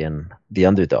champion, the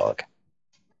underdog?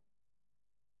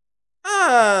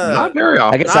 Not very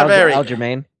often. I guess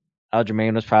Aljamain.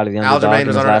 Aljamain was probably the underdog in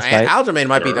his last fight. Aljamain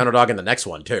might be the underdog in the next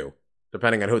one too,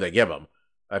 depending on who they give him.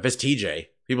 If it's TJ,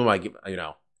 people might give,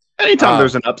 Anytime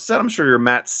there's an upset, I'm sure your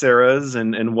Matt Serras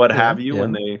and what have you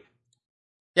when they.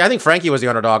 Yeah, I think Frankie was the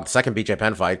underdog the second BJ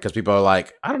Penn fight because people are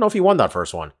like, I don't know if he won that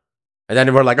first one, and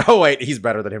then we're like, oh wait, he's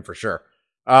better than him for sure.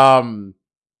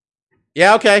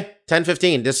 Yeah, okay.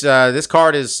 10-15. This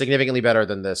card is significantly better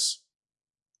than this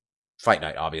fight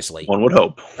night, obviously. One would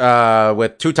hope.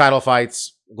 With 2 title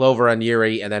fights, Glover and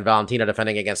Yuri, and then Valentina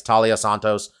defending against Talia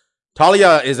Santos.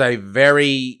 Talia is a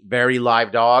very, very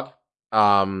live dog.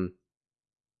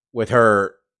 With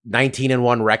her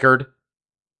 19-1 record,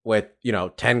 with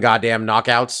 10 goddamn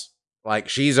knockouts. Like,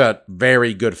 she's a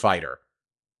very good fighter.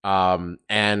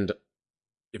 And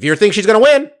if you think she's gonna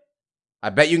win, I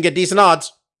bet you can get decent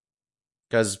odds.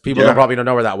 Because people probably don't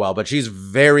know her that well, but she's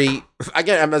very. I'm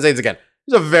gonna say this again.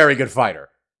 She's a very good fighter,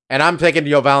 and I'm picking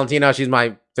Valentina. She's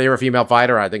my favorite female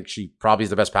fighter. I think she probably is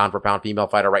the best pound for pound female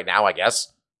fighter right now. I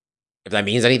guess if that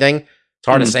means anything, it's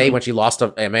hard to say when she lost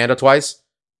to Amanda twice.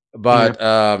 But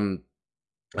I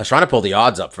was trying to pull the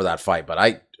odds up for that fight,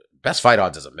 but best fight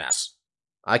odds is a mess.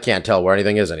 I can't tell where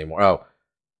anything is anymore. Oh,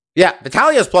 yeah,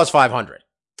 Vitalia's plus 500.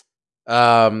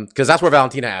 Because that's where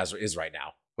Valentina is right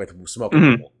now with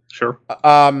smoking people. Sure.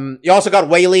 You also got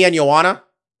Weili and Joanna,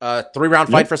 3-round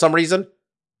fight for some reason.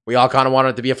 We all kind of wanted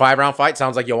it to be a 5-round fight.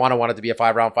 Sounds like Joanna wanted it to be a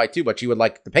 5-round fight too, but she would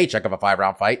like the paycheck of a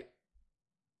 5-round fight.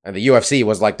 And the UFC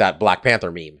was like that Black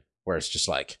Panther meme, where it's just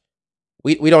like,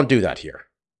 we don't do that here.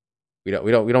 We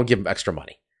don't give them extra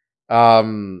money.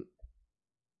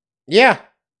 Yeah,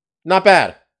 not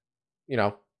bad. They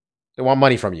want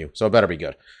money from you, so it better be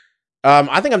good.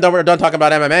 I think we're done talking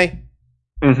about MMA.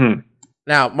 Mm-hmm.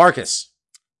 Now, Marcus.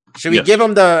 Should we give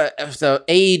them the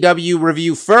AEW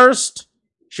review first?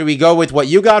 Should we go with what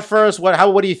you got first?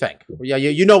 What do you think? Yeah,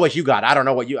 you know what you got. I don't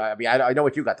know what you. I mean, I know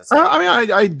what you got to say.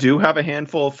 I do have a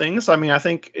handful of things. I mean, I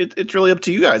think it's really up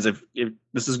to you guys. If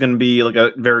this is going to be like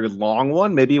a very long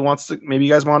one, maybe you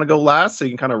guys want to go last so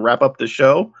you can kind of wrap up the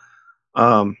show.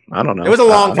 I don't know. It was a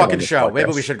long fucking show.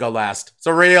 Maybe we should go last. It's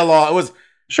a really long. It was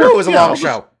sure. It was a long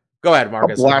show. Go ahead,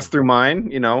 Marcus. I'll blast through mine.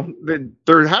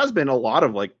 There has been a lot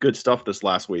of like good stuff this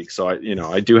last week, so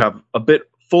I do have a bit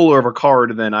fuller of a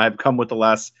card than I've come with the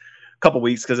last couple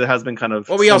weeks because it has been kind of.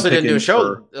 Well, we also didn't do a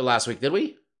show last week, did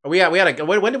we? We had a.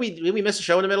 When did we miss a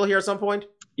show in the middle here at some point?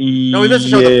 No, we missed a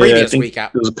show the previous week.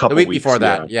 It was a couple the week before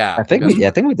that. Yeah, I think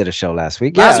we did a show last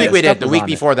week. Last week we did. The week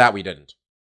before that we didn't.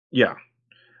 Yeah.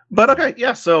 But okay,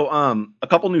 yeah. So a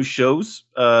couple new shows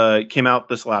came out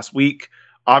this last week.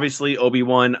 Obviously,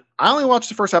 Obi-Wan. I only watched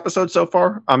the first episode so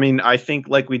far. I mean, I think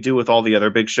like we do with all the other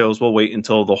big shows, we'll wait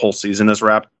until the whole season is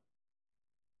wrapped.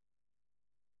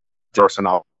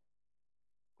 Arsenal.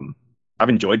 I've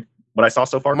enjoyed what I saw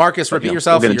so far. Marcus, But, repeat you know,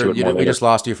 yourself. we'll get into it more We later. just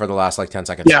lost you for the last like 10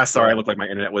 seconds. Yeah, sorry. I look like my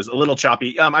internet was a little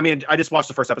choppy. I mean, I just watched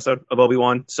the first episode of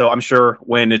Obi-Wan, so I'm sure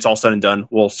when it's all said and done,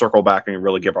 we'll circle back and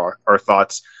really give our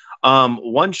thoughts.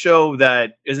 One show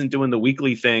that isn't doing the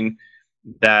weekly thing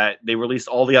that they released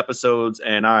all the episodes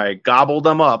and I gobbled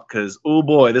them up because, oh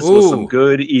boy, this was some Ooh.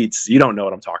 good eats. You don't know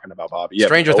what I'm talking about, Bobby. You have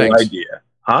Stranger no Things. idea.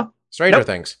 Huh? Stranger Nope.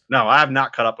 Things. No, I have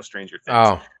not caught up with Stranger Things.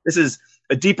 Oh, This is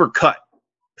a deeper cut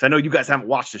because I know you guys haven't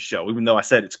watched the show, even though I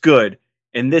said it's good.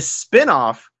 And this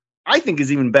spinoff, I think,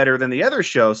 is even better than the other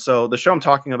show. So the show I'm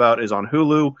talking about is on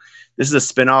Hulu. This is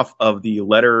a spinoff of the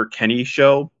Letter Kenny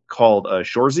show called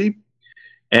Shorzy.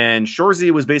 And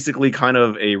Shorzy was basically kind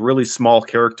of a really small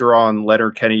character on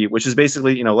Letter Kenny, which is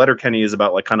basically, you know, Letter Kenny is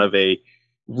about like kind of a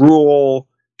rural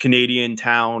Canadian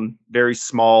town, very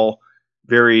small,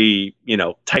 very, you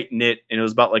know, tight knit. And it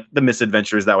was about like the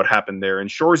misadventures that would happen there. And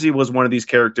Shorzy was one of these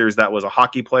characters that was a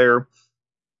hockey player.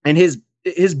 And his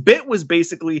bit was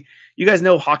basically, you guys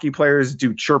know hockey players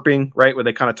do chirping, right? Where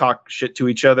they kind of talk shit to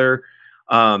each other.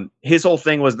 His whole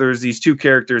thing was there's these two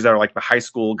characters that are like the high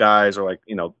school guys or like,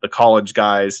 you know, the college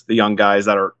guys, the young guys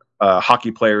that are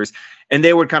hockey players. And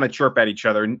they would kind of chirp at each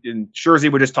other. And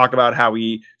Shorzy would just talk about how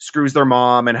he screws their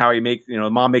mom and how he makes, you know,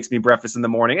 mom makes me breakfast in the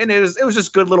morning. And it was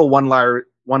just good little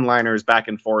one-liners back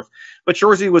and forth. But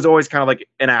Shorzy was always kind of like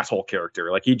an asshole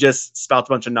character. Like he just spouts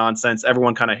a bunch of nonsense.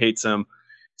 Everyone kind of hates him.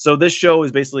 So this show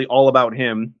is basically all about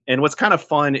him. And what's kind of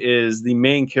fun is the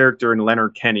main character in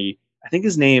Leonard Kenny, I think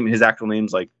his actual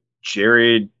name's like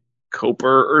Jared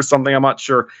Coper or something. I'm not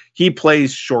sure. He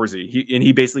plays Shorzy.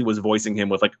 He basically was voicing him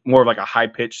with like more of like a high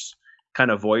pitched kind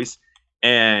of voice.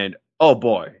 And oh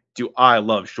boy, do I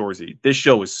love Shorzy. This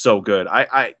show is so good.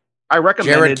 I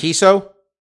recommend Jared it. Kiso.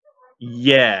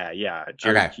 Yeah,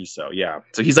 Jared Okay. Kiso. Yeah,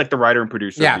 so he's like the writer and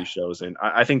producer Yeah. of these shows, and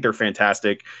I think they're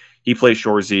fantastic. He plays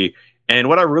Shorzy, and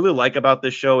what I really like about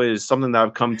this show is something that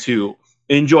I've come to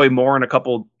enjoy more in a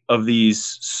couple of these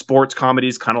sports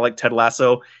comedies, kind of like Ted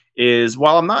Lasso. Is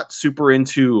while I'm not super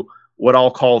into what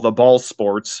I'll call the ball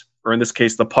sports, or in this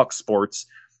case the puck sports,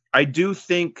 I do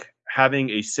think having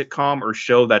a sitcom or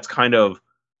show that's kind of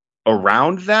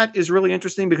around that is really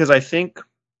interesting because I think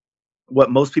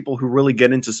what most people who really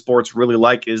get into sports really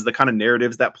like is the kind of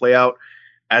narratives that play out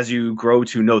as you grow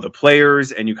to know the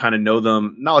players and you kind of know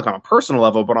them, not like on a personal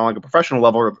level, but on like a professional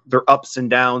level, their ups and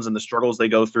downs and the struggles they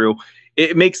go through.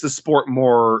 It makes the sport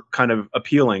more kind of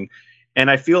appealing. And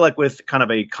I feel like with kind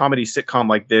of a comedy sitcom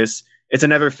like this, it's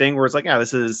another thing where it's like, yeah,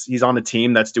 he's on a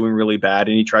team that's doing really bad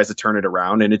and he tries to turn it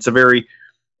around. And it's a very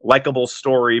likable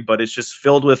story, but it's just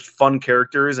filled with fun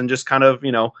characters and just kind of,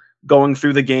 you know, going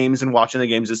through the games and watching the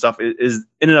games and stuff is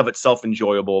in and of itself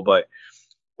enjoyable. But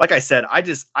like I said,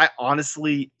 I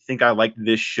honestly think I liked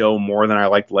this show more than I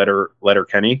liked Letter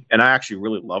Kenny. And I actually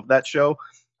really loved that show.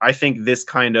 I think this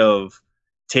kind of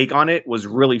take on it was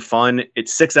really fun.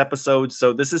 It's 6 episodes.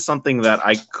 So this is something that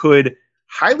I could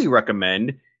highly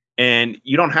recommend. And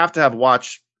you don't have to have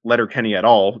watched Letter Kenny at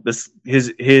all.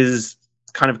 His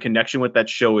kind of connection with that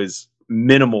show is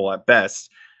minimal at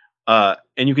best.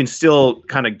 And you can still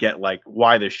kind of get like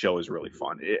why this show is really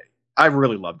fun. I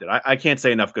really loved it. I can't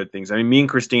say enough good things. I mean, me and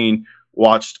Christine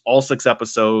watched all 6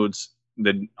 episodes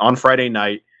on Friday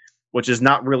night, which is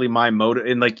not really my mode.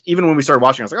 And like, even when we started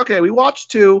watching, I was like, okay, we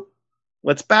watched 2,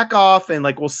 let's back off and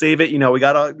like, we'll save it. You know, we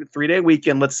got a 3-day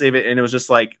weekend. Let's save it. And it was just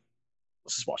like,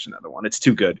 let's just watch another one. It's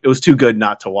too good. It was too good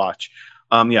not to watch.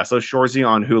 Yeah. So Shorzy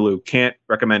on Hulu, can't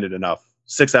recommend it enough.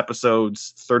 6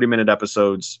 episodes, 30-minute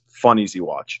episodes, fun, easy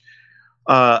watch.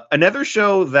 Another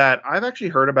show that I've actually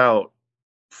heard about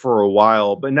for a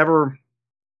while, but never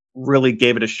really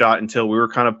gave it a shot until we were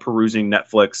kind of perusing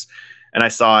Netflix and I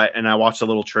saw it and I watched a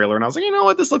little trailer and I was like, you know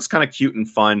what, this looks kind of cute and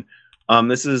fun.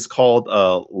 This is called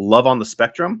Love on the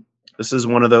Spectrum. This is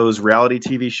one of those reality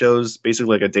TV shows,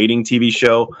 basically like a dating TV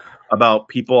show about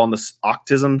people on the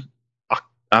autism.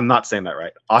 I'm not saying that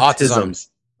right. Autism.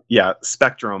 Yeah,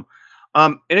 spectrum.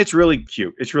 And it's really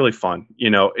cute. It's really fun. You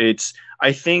know,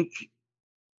 I think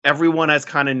everyone has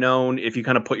kind of known, if you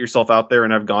kind of put yourself out there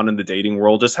and have gone in the dating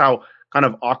world, just how kind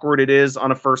of awkward it is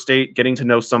on a first date, getting to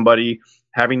know somebody,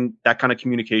 having that kind of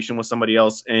communication with somebody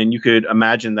else. And you could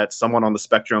imagine that someone on the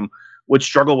spectrum would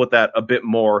struggle with that a bit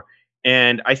more.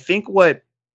 And I think what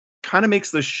kind of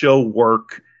makes the show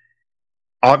work,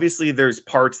 obviously there's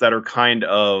parts that are kind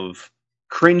of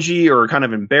cringy or kind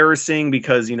of embarrassing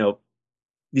because, you know,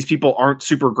 these people aren't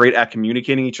super great at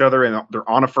communicating each other, and they're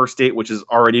on a first date, which is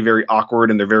already very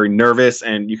awkward, and they're very nervous,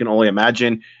 and you can only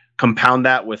imagine compound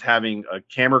that with having a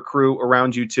camera crew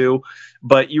around you too.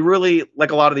 But you really,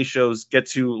 like a lot of these shows, get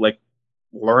to like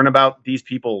learn about these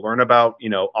people, learn about, you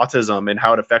know, autism and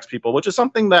how it affects people, which is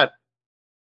something that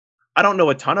I don't know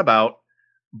a ton about.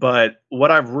 But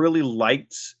what I've really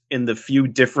liked in the few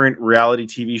different reality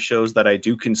TV shows that I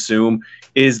do consume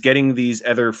is getting these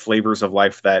other flavors of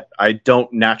life that I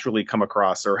don't naturally come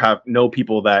across or know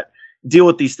people that deal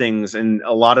with these things. And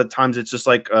a lot of times it's just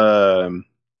like Queer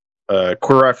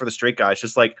Eye for the Straight Guy. It's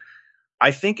just like,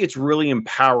 I think it's really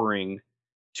empowering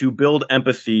to build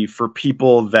empathy for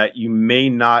people that you may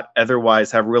not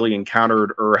otherwise have really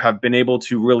encountered or have been able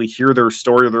to really hear their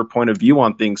story or their point of view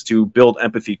on things to build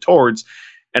empathy towards.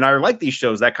 And I like these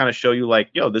shows that kind of show you like,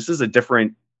 yo, this is a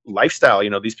different lifestyle. You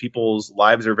know, these people's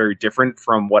lives are very different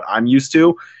from what I'm used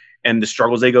to, and the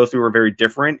struggles they go through are very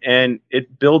different. And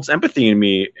it builds empathy in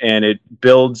me, and it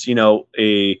builds, you know,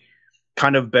 a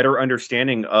kind of better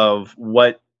understanding of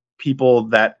what people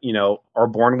that, you know, are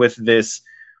born with this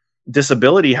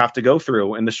disability have to go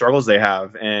through and the struggles they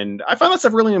have. And I find that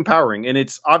stuff really empowering. And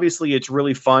it's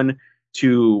really fun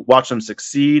to watch them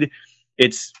succeed.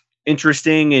 It's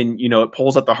interesting, and you know, it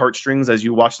pulls at the heartstrings as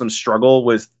you watch them struggle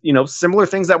with, you know, similar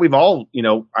things that we've all, you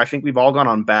know, I think we've all gone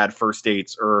on bad first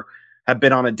dates or have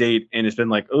been on a date and it's been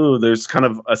like, oh, there's kind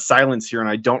of a silence here and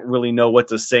I don't really know what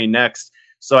to say next.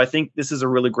 So I think this is a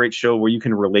really great show where you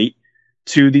can relate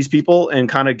to these people and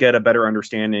kind of get a better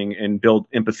understanding and build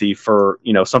empathy for,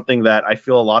 you know, something that I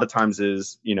feel a lot of times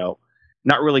is, you know,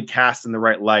 not really cast in the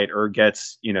right light or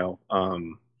gets,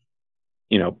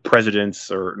 presidents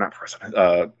or not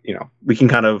president, you know, we can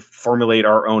kind of formulate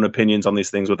our own opinions on these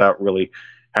things without really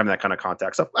having that kind of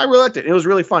contact. So I really liked it. It was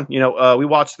really fun. You know, we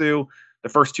watched through the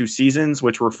first 2 seasons,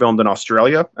 which were filmed in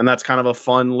Australia, and that's kind of a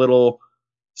fun little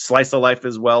slice of life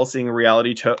as well. Seeing a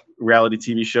reality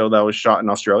TV show that was shot in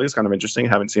Australia is kind of interesting. I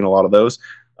haven't seen a lot of those.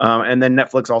 And then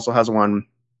Netflix also has one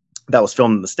that was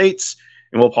filmed in the States,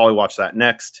 and we'll probably watch that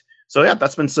next. So yeah,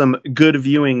 that's been some good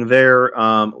viewing there.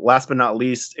 Last but not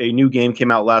least, a new game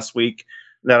came out last week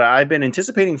that I've been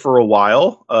anticipating for a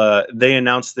while. They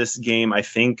announced this game, I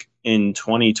think, in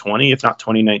 2020, if not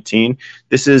 2019.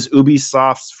 This is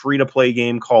Ubisoft's free-to-play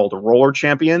game called Roller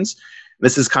Champions.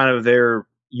 This is kind of their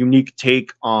unique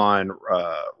take on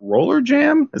Roller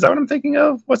Jam. Is that what I'm thinking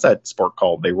of? What's that sport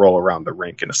called? They roll around the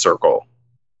rink in a circle.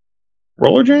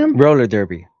 Roller Jam? Roller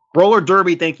Derby. Roller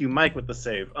Derby. Thank you, Mike, with the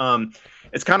save.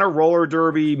 It's kind of Roller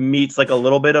Derby meets like a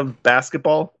little bit of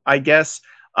basketball, I guess.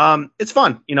 It's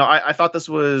fun. You know, I thought this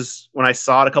was, when I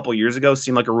saw it a couple years ago,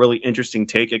 seemed like a really interesting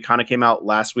take. It kind of came out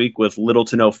last week with little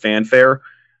to no fanfare.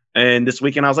 And this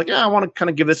weekend I was like, yeah, I want to kind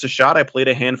of give this a shot. I played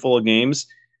a handful of games.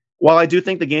 While I do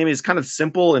think the game is kind of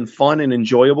simple and fun and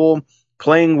enjoyable,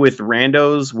 playing with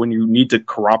randos when you need to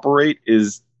cooperate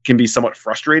can be somewhat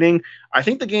frustrating. I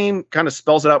think the game kind of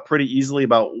spells it out pretty easily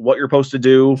about what you're supposed to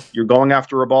do. You're going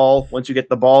after a ball. Once you get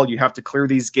the ball, you have to clear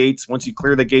these gates. Once you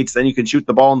clear the gates, then you can shoot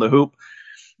the ball in the hoop.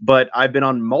 But I've been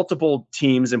on multiple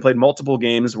teams and played multiple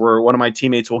games where one of my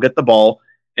teammates will get the ball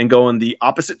and go in the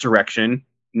opposite direction,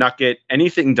 not get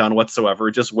anything done whatsoever,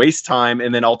 just waste time,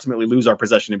 and then ultimately lose our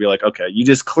possession and be like, okay, you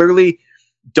just clearly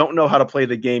don't know how to play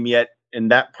the game yet. And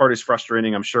that part is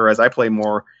frustrating. I'm sure as I play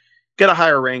more, get a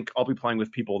higher rank, I'll be playing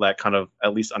with people that kind of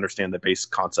at least understand the base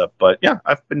concept. But yeah,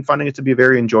 I've been finding it to be a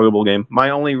very enjoyable game. My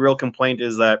only real complaint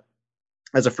is that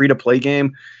as a free-to-play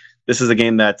game, this is a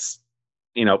game that's,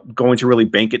 you know, going to really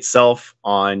bank itself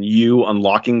on you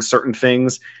unlocking certain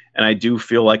things. And I do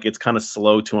feel like it's kind of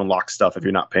slow to unlock stuff if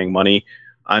you're not paying money.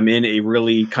 I'm in a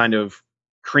really kind of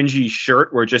cringy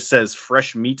shirt where it just says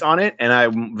fresh meat on it, and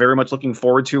I'm very much looking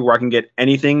forward to where I can get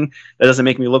anything that doesn't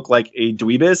make me look like a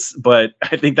dweebus. But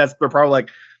I think that's probably like,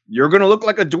 you're going to look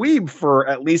like a dweeb for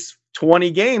at least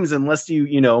 20 games unless you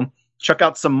chuck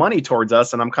out some money towards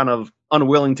us, and I'm kind of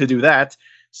unwilling to do that.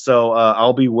 So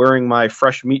I'll be wearing my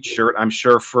fresh meat shirt, I'm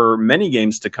sure, for many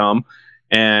games to come,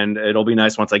 and it'll be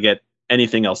nice once I get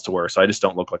anything else to wear, so I just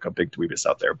don't look like a big dweebus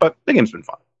out there. But the game's been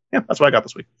fun. Yeah, that's what I got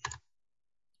this week.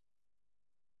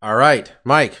 All right,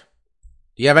 Mike,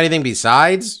 do you have anything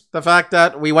besides the fact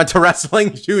that we went to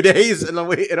wrestling 2 days in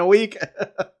a week?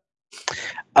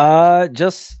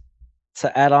 Just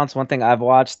to add on to one thing, I've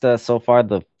watched so far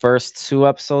the first 2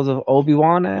 episodes of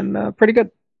Obi-Wan, and pretty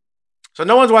good. So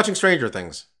no one's watching Stranger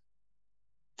Things.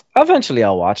 Eventually,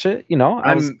 I'll watch it. You know,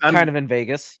 I'm kind of in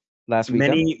Vegas last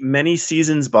weekend. Many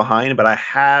seasons behind, but I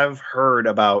have heard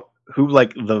about who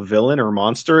like the villain or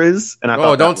monster is. And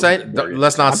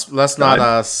let's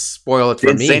not spoil it for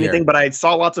me. Didn't say anything, but I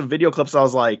saw lots of video clips. I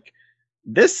was like,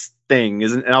 this thing,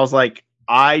 isn't?" And I was like,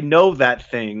 "I know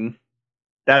that thing.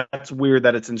 That's weird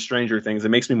that it's in Stranger Things. It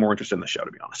makes me more interested in the show,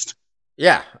 to be honest."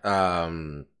 Yeah.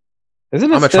 Isn't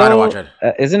it I'm gonna still, try to watch it.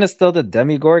 Isn't it still the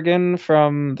Demigorgon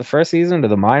from the first season, or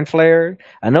the Mind Flayer?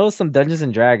 I know some Dungeons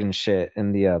and Dragons shit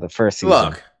in the first season.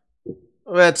 Look,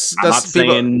 I'm not that's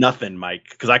people. saying nothing, Mike,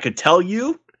 because I could tell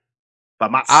you, but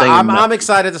I'm not saying I'm nothing.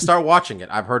 excited to start watching it.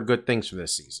 I've heard good things from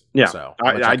this season. Yeah. So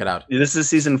I'm gonna check it out. This is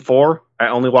season 4. I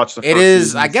only watched the first It is.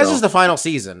 season, I guess so- it's the final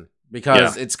season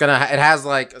because it has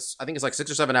like I think it's like 6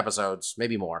 or 7 episodes,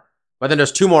 maybe more. But then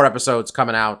there's 2 more episodes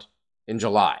coming out in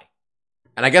July,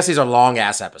 and I guess these are long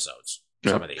ass episodes.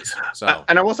 Some of these. So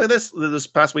and I will say this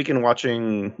past weekend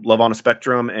watching Love on a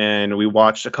Spectrum, and we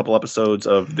watched a couple episodes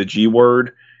of The G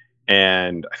Word,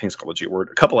 and I think it's called The G Word.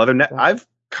 A couple other I've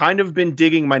kind of been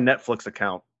digging my Netflix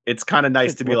account. It's kind of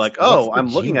nice to be like, oh, I'm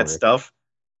looking at stuff.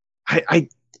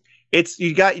 It's do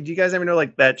you guys ever know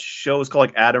like that show is called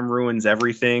like Adam Ruins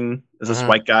Everything? There's this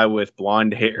white guy with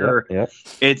blonde hair. Yeah.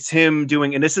 It's him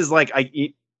doing, and this is like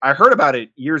I heard about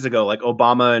it years ago. Like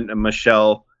Obama and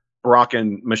Barack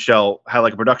and Michelle had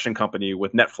like a production company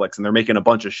with Netflix, and they're making a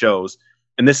bunch of shows.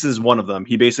 And this is one of them.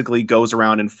 He basically goes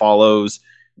around and follows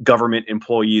government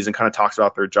employees and kind of talks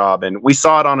about their job. And we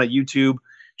saw it on a YouTube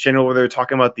channel where they're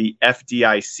talking about the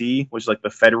FDIC, which is like the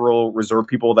Federal Reserve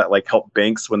people that like help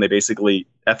banks when they basically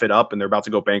F it up and they're about to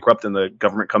go bankrupt, and the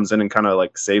government comes in and kind of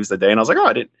like saves the day. And I was like, oh,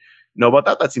 I didn't know about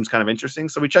that. That seems kind of interesting.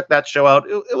 So we checked that show out.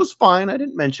 It was fine. I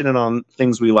didn't mention it on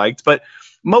things we liked, but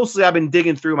mostly I've been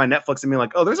digging through my Netflix and being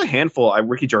like, oh, there's a handful.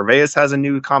 Ricky Gervais has a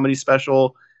new comedy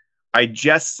special. I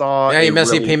just saw. yeah, he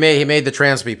made the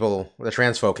trans people, the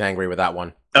trans folk, angry with that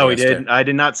one. Oh, he did. I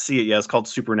did not see it yet. It's called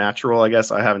Supernatural. I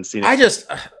guess I haven't seen it.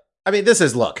 I mean, this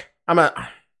is look. You know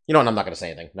what? I'm not going to say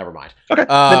anything. Never mind. Okay. Then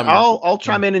I'll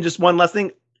chime in just one last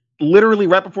thing. Literally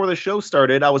right before the show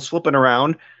started, I was flipping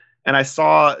around and I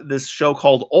saw this show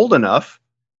called Old Enough.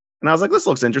 And I was like, this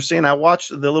looks interesting. I watched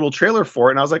the little trailer for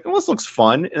it and I was like, oh, this looks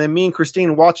fun. And then me and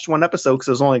Christine watched one episode because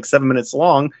it was only like 7 minutes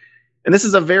long. And this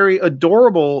is a very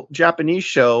adorable Japanese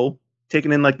show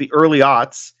taken in like the early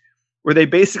aughts, where they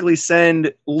basically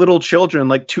send little children,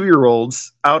 like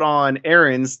 2-year-olds, out on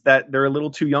errands that they're a little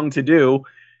too young to do.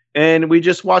 And we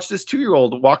just watched this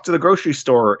 2-year-old walk to the grocery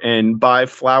store and buy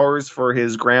flowers for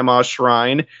his grandma's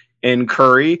shrine and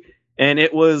curry. And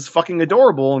it was fucking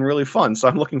adorable and really fun. So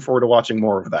I'm looking forward to watching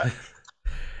more of that.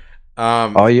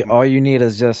 All you need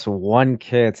is just one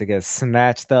kid to get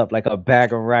snatched up like a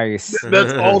bag of rice.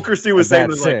 That's all Christine was saying.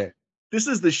 Was like, it. this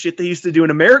is the shit they used to do in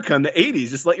America in the 80s.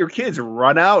 Just let your kids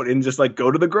run out and just like go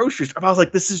to the grocery store. I was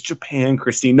like, this is Japan,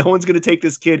 Christine. No one's going to take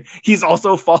this kid. He's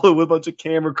also followed with a bunch of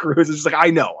camera crews. It's just like, I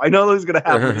know this is going to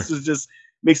happen. This is just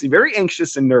makes me very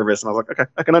anxious and nervous. And I was like, okay,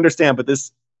 I can understand, but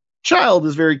this child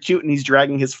is very cute and he's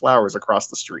dragging his flowers across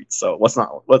the street. So what's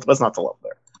not to love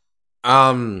there?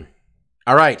 All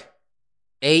right.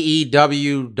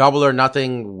 AEW Double or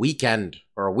Nothing weekend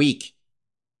or a week.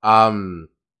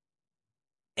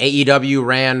 AEW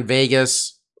ran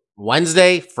Vegas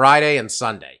Wednesday, Friday, and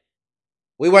Sunday.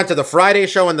 We went to the Friday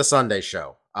show and the Sunday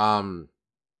show.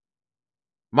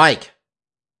 Mike,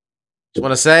 just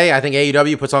want to say, I think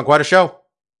AEW puts on quite a show.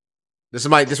 This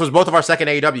was both of our second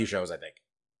AEW shows, I think.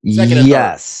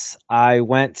 Yes, I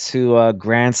went to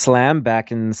Grand Slam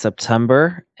back in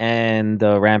September, and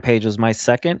Rampage was my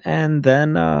second, and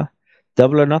then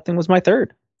Double or Nothing was my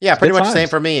third. Yeah, pretty much the same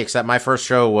for me, except my first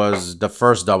show was the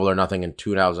first Double or Nothing in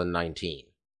 2019.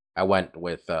 I went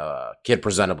with Kid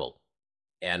Presentable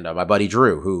and my buddy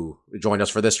Drew, who joined us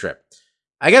for this trip.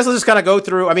 I guess let's just kind of go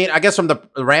through. I mean, I guess from the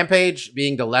Rampage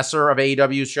being the lesser of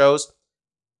AEW's shows,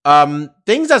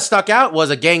 things that stuck out was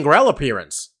a Gangrel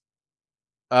appearance.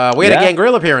 We had a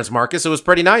Gangrel appearance, Marcus. It was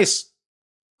pretty nice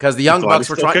because the Young Bucks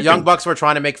were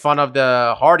trying to make fun of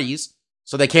the Hardys,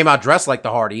 so they came out dressed like the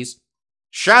Hardys.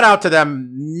 Shout out to them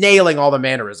nailing all the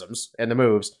mannerisms and the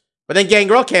moves. But then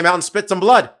Gangrel came out and spit some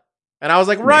blood, and I was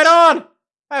like, right on.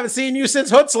 I haven't seen you since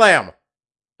Hood Slam.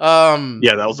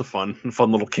 Yeah, that was a fun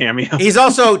little cameo. He's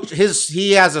also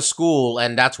he has a school,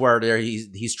 and that's where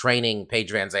he's training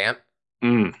Paige Van Zant,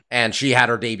 and she had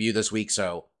her debut this week,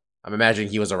 so I'm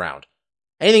imagining he was around.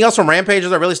 Anything else from Rampage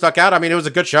that really stuck out? I mean, it was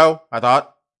a good show, I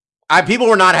thought. People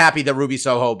were not happy that Ruby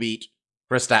Soho beat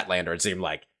Chris Statlander, it seemed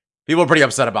like. People were pretty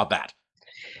upset about that.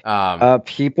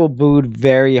 People booed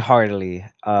very heartily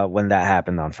when that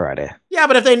happened on Friday. Yeah,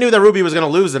 but if they knew that Ruby was going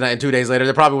to lose and 2 days later,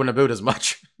 they probably wouldn't have booed as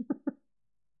much.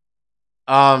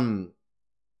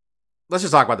 Let's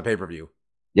just talk about the pay-per-view.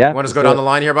 Yeah. Want to go down the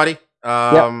line here, buddy?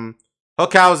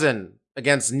 Hookhausen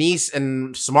against Nice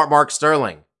and Smart Mark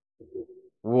Sterling.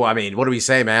 Ooh, I mean, what do we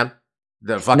say, man?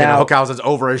 The fucking Hookhausen's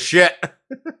over as shit.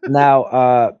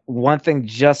 Now, one thing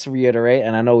just to reiterate,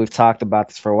 and I know we've talked about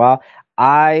this for a while.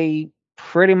 I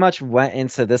pretty much went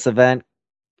into this event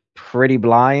pretty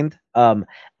blind.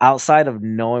 Outside of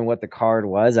knowing what the card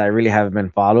was, I really haven't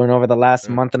been following over the last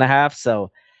month and a half.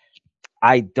 So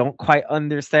I don't quite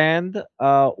understand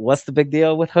what's the big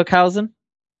deal with Hookhausen.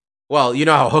 Well, you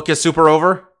know how Hook is super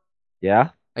over?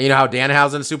 Yeah. And you know how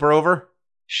Danhausen is super over?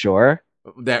 Sure.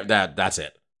 That's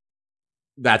it.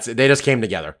 That's it. They just came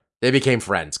together. They became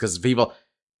friends because people.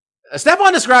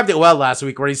 Stephon described it well last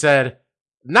week, where he said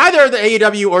neither the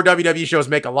AEW or WWE shows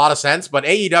make a lot of sense, but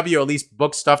AEW at least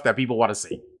books stuff that people want to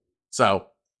see. So,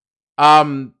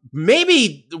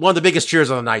 maybe one of the biggest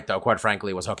cheers of the night, though, quite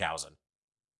frankly, was Hookhausen.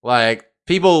 Like,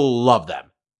 people love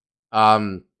them.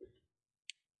 I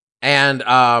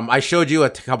showed you I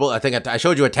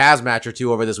showed you a Taz match or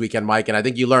two over this weekend, Mike, and I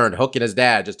think you learned Hook and his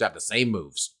dad just have the same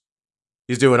moves.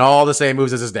 He's doing all the same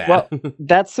moves as his dad. Well,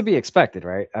 that's to be expected,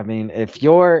 right? I mean, if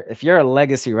you're a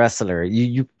legacy wrestler,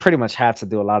 you pretty much have to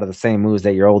do a lot of the same moves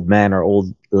that your old man or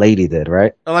old lady did,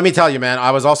 right? Well, let me tell you, man,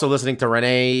 I was also listening to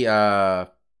Renee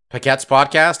Paquette's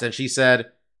podcast, and she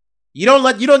said, you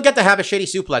don't get to have a shady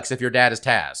suplex if your dad is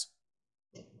Taz.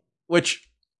 Which,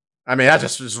 I mean, that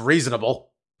just is reasonable.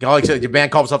 Your man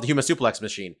calls himself the human suplex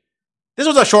machine. This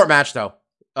was a short match, though.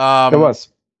 It was.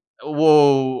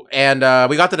 Whoa, and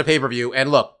we got to the pay-per-view, and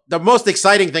look, the most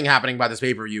exciting thing happening by this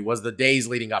pay-per-view was the days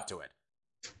leading up to it,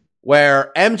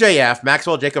 where MJF,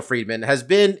 Maxwell Jacob Friedman, has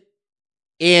been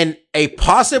in a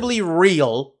possibly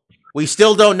real, we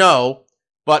still don't know,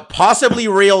 but possibly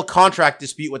real contract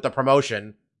dispute with the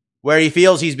promotion, where he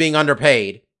feels he's being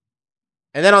underpaid.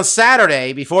 And then on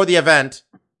Saturday, before the event,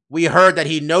 we heard that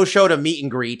he no-showed a meet and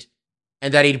greet,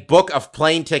 and that he'd book a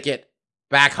plane ticket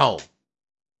back home.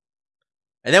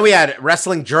 And then we had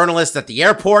wrestling journalists at the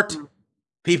airport,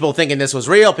 people thinking this was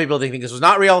real, people thinking this was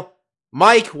not real.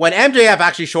 Mike, when MJF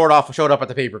actually showed up at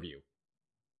the pay-per-view,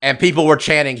 and people were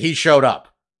chanting, he showed up.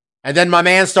 And then my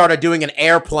man started doing an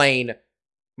airplane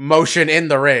motion in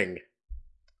the ring.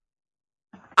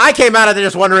 I came out of there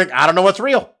just wondering, I don't know what's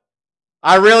real.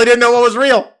 I really didn't know what was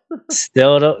real.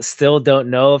 Still don't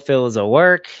know if it was a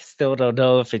work. Still don't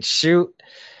know if it's shoot.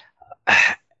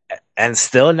 And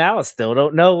still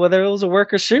don't know whether it was a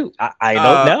work or shoot. I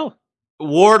don't know.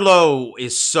 Wardlow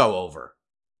is so over.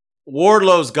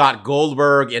 Wardlow's got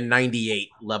Goldberg in 98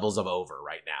 levels of over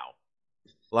right now.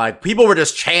 Like, people were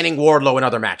just chanting Wardlow in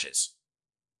other matches.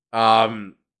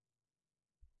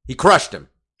 He crushed him.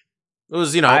 It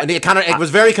was, and it was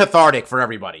very cathartic for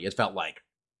everybody, it felt like.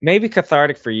 Maybe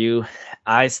cathartic for you.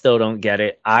 I still don't get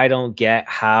it. I don't get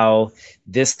how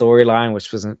this storyline,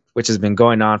 which has been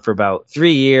going on for about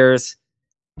 3 years,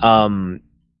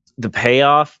 the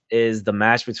payoff is the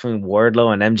match between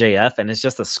Wardlow and MJF, and it's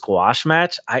just a squash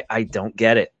match. I don't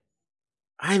get it.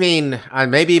 I mean,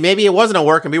 maybe it wasn't a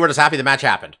work, and we were just happy the match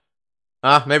happened.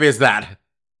 Maybe it's that.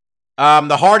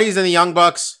 The Hardys and the Young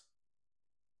Bucks.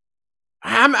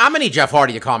 I'm gonna need Jeff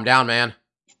Hardy to calm down, man.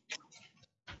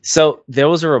 So there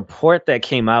was a report that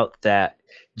came out that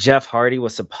Jeff Hardy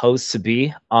was supposed to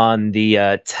be on the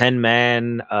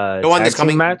 10-man the one that's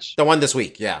coming match. The one this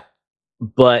week, yeah.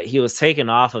 But he was taken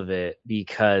off of it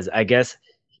because I guess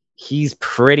he's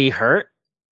pretty hurt.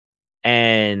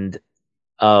 And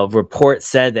a report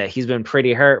said that he's been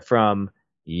pretty hurt from,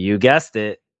 you guessed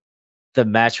it, the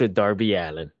match with Darby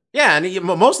Allin. Yeah, and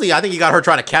mostly I think he got hurt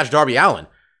trying to catch Darby Allin.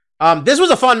 This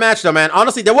was a fun match, though, man.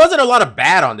 Honestly, there wasn't a lot of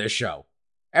bad on this show.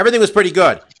 Everything was pretty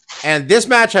good. And this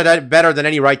match had better than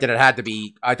any right that it had to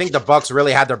be. I think the Bucks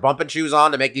really had their bumping shoes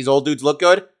on to make these old dudes look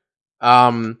good.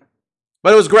 But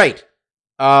it was great.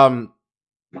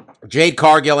 Jade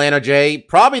Cargill, Anna Jay.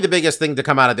 Probably the biggest thing to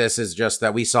come out of this is just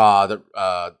that we saw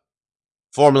the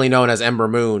formerly known as Ember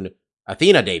Moon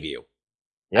Athena debut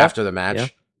after the match. Yeah.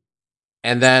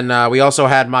 And then we also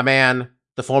had my man,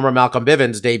 the former Malcolm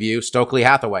Bivens debut, Stokely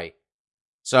Hathaway.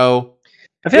 So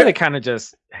I feel they kind of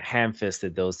just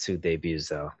ham-fisted those two debuts,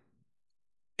 though.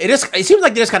 It seems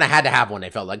like they just kind of had to have one. They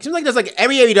felt like it seems like there's like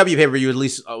every AEW pay-per-view at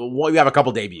least you have a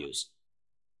couple debuts.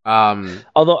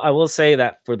 Although I will say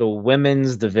that for the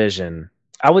women's division,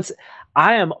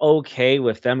 I am okay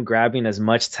with them grabbing as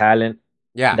much talent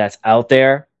that's out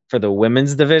there for the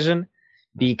women's division,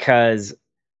 because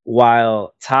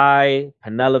while Ty,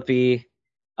 Penelope,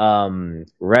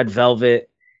 Red Velvet,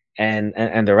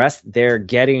 and the rest, they're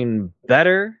getting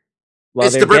better.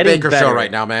 It's the Britt Baker show right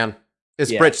now, man.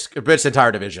 It's Britt's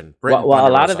entire division. While a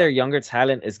lot of their younger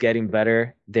talent is getting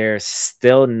better, they're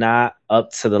still not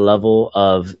up to the level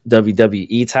of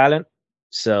WWE talent.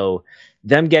 So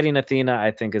them getting Athena,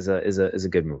 I think, is a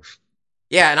good move.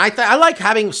 Yeah, and I like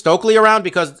having Stokely around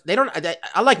because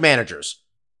I like managers.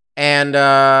 And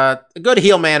a good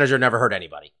heel manager never hurt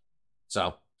anybody.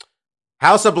 So,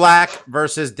 House of Black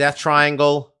versus Death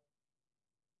Triangle.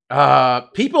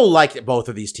 People like both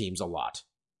of these teams a lot.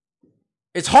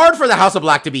 It's hard for the House of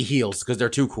Black to be heels because they're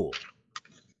too cool.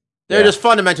 They're just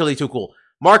fundamentally too cool.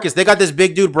 Marcus, they got this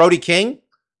big dude, Brody King.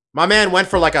 My man went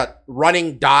for like a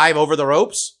running dive over the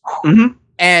ropes. Mm-hmm.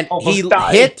 And he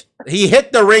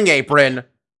hit the ring apron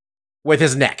with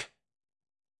his neck.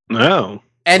 No.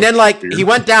 And then like he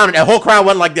went down and the whole crowd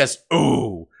went like this.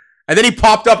 Ooh. And then he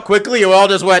popped up quickly and we all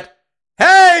just went,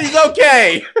 hey, he's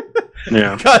okay.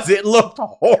 Yeah. Because it looked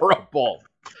horrible.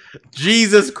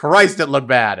 Jesus Christ, it looked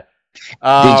bad.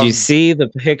 Did you see the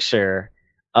picture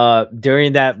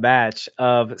during that match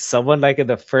of someone like in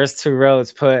the first 2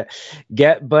 rows put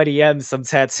 "Get Buddy M some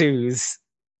tattoos"?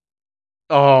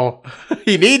 Oh,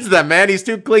 he needs them, man. He's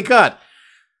too clean cut.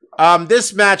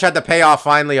 This match had the payoff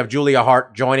finally of Julia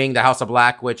Hart joining the House of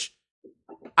Black, which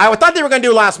I thought they were going to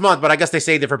do last month, but I guess they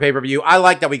saved it for pay-per-view. I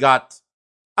like that we got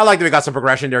some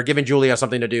progression there, giving Julia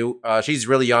something to do. She's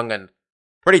really young and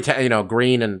pretty,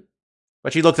 green,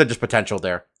 but she looks at just potential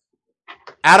there.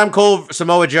 Adam Cole,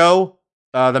 Samoa Joe,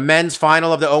 the men's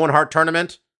final of the Owen Hart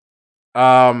tournament.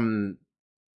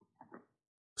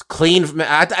 Clean.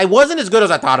 I wasn't as good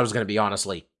as I thought it was going to be,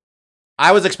 honestly.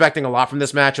 I was expecting a lot from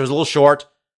this match. It was a little short.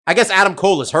 I guess Adam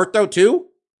Cole is hurt, though, too,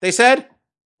 they said.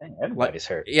 Everybody's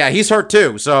hurt. Yeah, he's hurt,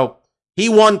 too. So he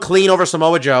won clean over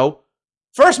Samoa Joe.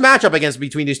 First matchup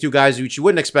between these two guys, which you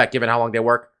wouldn't expect, given how long they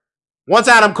work. Once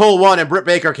Adam Cole won and Britt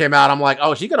Baker came out, I'm like,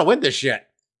 oh, she's going to win this shit.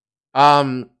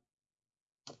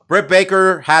 Britt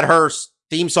Baker had her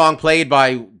theme song played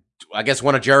by, I guess,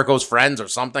 one of Jericho's friends or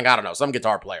something. I don't know, some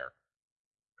guitar player.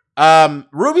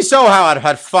 Ruby Soho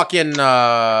had fucking,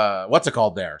 what's it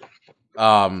called there?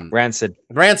 Rancid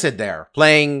there,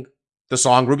 playing the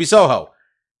song Ruby Soho.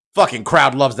 Fucking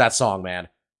crowd loves that song, man.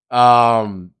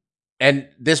 And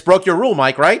this broke your rule,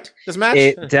 Mike, right? This match?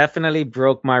 It definitely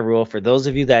broke my rule. For those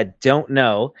of you that don't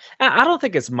know, I don't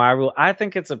think it's my rule. I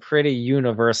think it's a pretty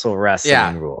universal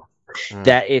wrestling rule.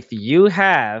 That if you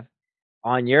have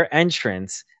on your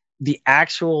entrance the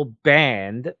actual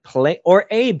band play or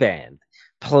a band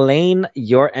playing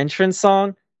your entrance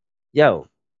song, yo,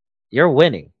 you're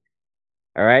winning.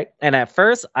 All right. And at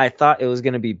first I thought it was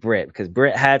going to be Britt because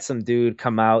Britt had some dude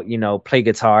come out, play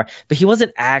guitar, but he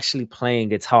wasn't actually playing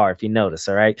guitar. If you notice.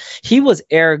 All right. He was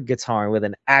air guitaring with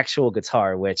an actual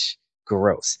guitar, which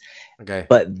gross. Okay.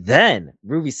 But then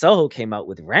Ruby Soho came out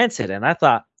with Rancid and I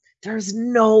thought, there's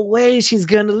no way she's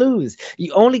going to lose.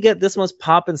 You only get this much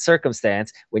pomp and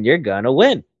circumstance when you're going to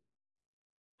win.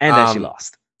 And then she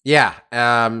lost.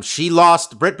 Yeah. She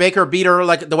lost. Britt Baker beat her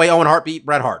like the way Owen Hart beat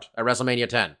Bret Hart at WrestleMania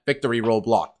 10. Victory roll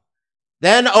block.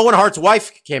 Then Owen Hart's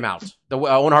wife came out.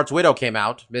 Owen Hart's widow came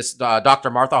out. Miss Dr.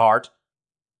 Martha Hart.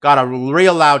 Got a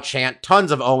real loud chant.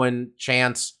 Tons of Owen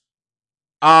chants.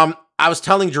 I was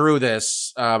telling Drew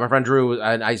this, my friend Drew,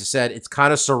 and I said, it's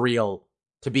kind of surreal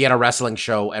to be at a wrestling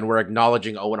show and we're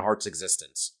acknowledging Owen Hart's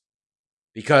existence.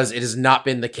 Because it has not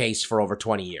been the case for over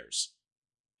 20 years.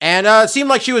 And it seemed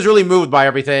like she was really moved by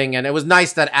everything. And it was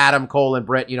nice that Adam Cole and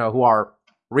Britt, who are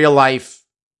real life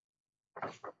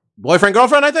boyfriend,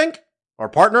 girlfriend, I think, or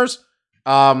partners,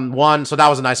 won. So that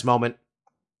was a nice moment.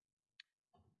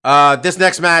 This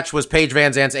next match was Paige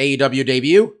Van Zandt's AEW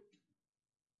debut.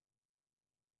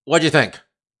 What'd you think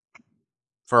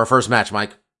for her first match,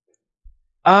 Mike?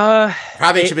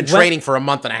 Probably she'd been training for a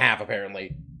month and a half,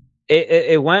 apparently.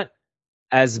 It went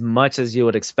as much as you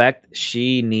would expect.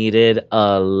 She needed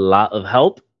a lot of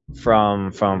help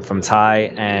from Ty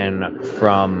and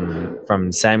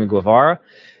from Sammy Guevara.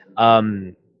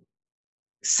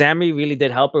 Sammy really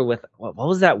did help her with what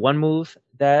was that one move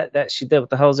that she did? What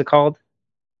the hell is it called?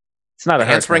 It's not a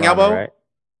handspring elbow, right?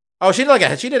 Oh, she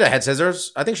did a head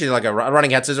scissors. I think she did like a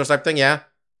running head scissors type thing. Yeah.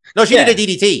 No, she did a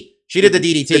DDT. She did the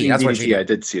DDT. That's what she did. I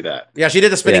did see that. Yeah, she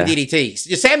did the spinning DDT.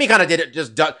 Sammy kind of did it.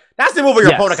 That's the move where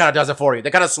your opponent kind of does it for you.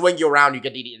 They kind of swing you around. You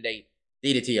get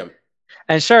DDT him.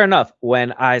 And sure enough,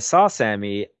 when I saw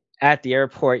Sammy at the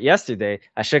airport yesterday,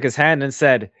 I shook his hand and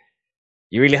said,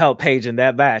 "You really helped Paige in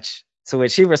that match." To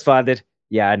which she responded,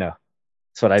 "Yeah, I know.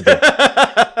 That's what I did."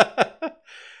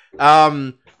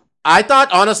 I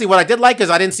thought honestly, what I did like is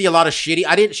I didn't see a lot of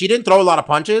shitty. She didn't throw a lot of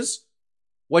punches,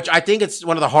 which I think it's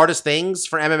one of the hardest things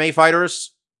for MMA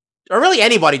fighters, or really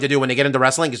anybody to do when they get into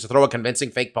wrestling, is to throw a convincing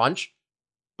fake punch.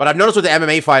 But I've noticed with the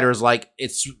MMA fighters, like,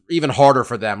 it's even harder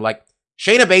for them. Like,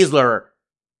 Shayna Baszler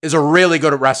is a really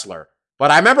good wrestler. But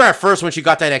I remember at first when she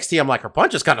got to NXT, I'm like, her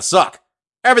punches kind of suck.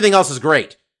 Everything else is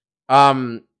great.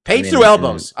 Paige threw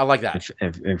elbows. I like that.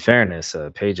 In fairness,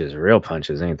 Paige's real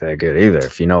punches ain't that good either,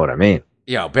 if you know what I mean.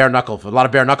 bare knuckle, a lot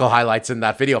of bare knuckle highlights in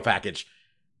that video package.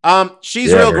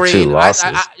 She's Yeah, real her 2 green.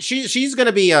 losses. She's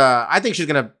gonna be. I think she's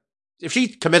gonna. If she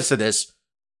commits to this,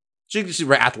 she's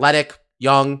athletic,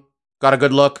 young, got a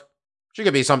good look. She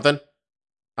could be something.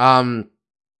 Kyle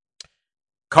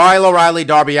O'Reilly,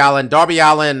 Darby Allin. Darby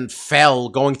Allin fell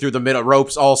going through the middle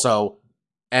ropes also,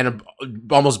 and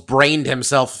almost brained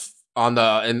himself on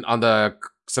the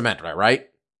cement. Right.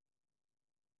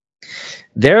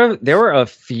 There were a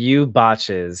few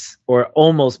botches or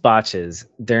almost botches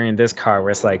during this card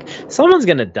where it's like someone's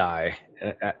gonna die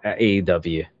at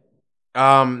AEW.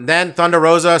 Then Thunder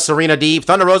Rosa, Serena Deeb.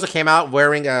 Thunder Rosa came out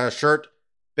wearing a shirt,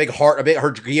 big heart.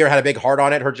 Her gear had a big heart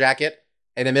on it. Her jacket.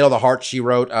 In the middle of the heart, she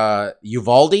wrote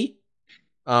Uvalde. Is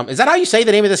that how you say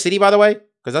the name of the city, by the way?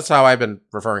 Because that's how I've been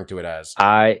referring to it as.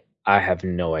 I have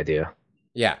no idea.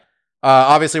 Yeah.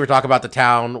 Obviously, we're talking about the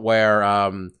town where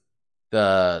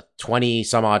the 20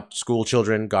 some odd school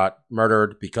children got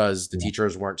murdered because the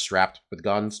teachers weren't strapped with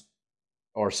guns,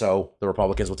 or so the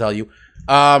Republicans will tell you.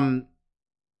 That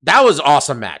was an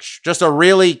awesome match. Just a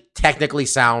really technically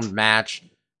sound match.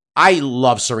 I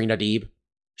love Serena Deeb.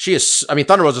 She is,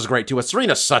 Thunder Rosa is great too, but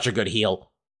Serena's such a good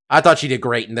heel. I thought she did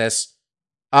great in this.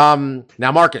 Now,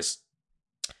 Marcus,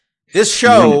 this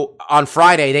show on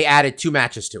Friday, they added 2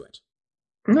 matches to it.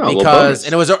 No, Because,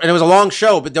 and it was a long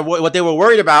show, but what they were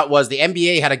worried about was the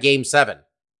NBA had a Game 7,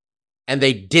 and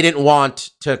they didn't want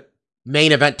to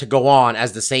main event to go on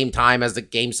as the same time as the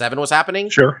Game 7 was happening.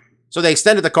 sure. So they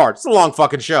extended the card. It's a long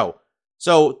fucking show.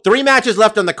 So 3 matches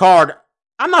left on the card.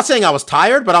 I'm not saying I was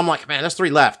tired, but I'm like, man, there's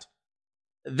 3 left.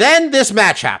 Then this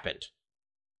match happened.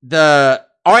 The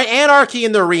Anarchy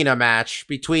in the Arena match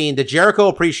between the Jericho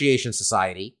Appreciation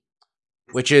Society,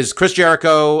 which is Chris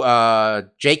Jericho,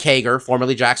 Jake Hager,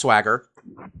 formerly Jack Swagger,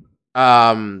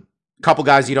 couple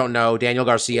guys you don't know, Daniel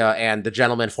Garcia, and the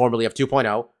gentleman formerly of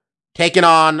 2.0, taking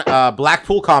on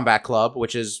Blackpool Combat Club,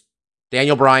 which is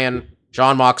Daniel Bryan,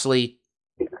 Jon Moxley,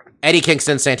 Eddie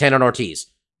Kingston, Santana, and Ortiz.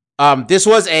 This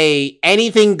was a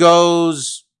anything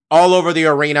goes all over the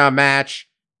arena match.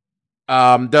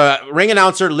 The ring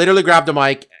announcer literally grabbed the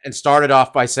mic and started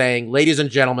off by saying, "Ladies and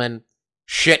gentlemen,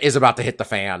 shit is about to hit the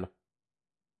fan.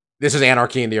 This is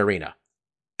Anarchy in the Arena."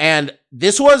 And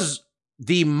this was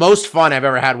the most fun I've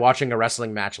ever had watching a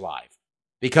wrestling match live,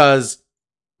 because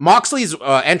Moxley's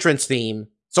entrance theme,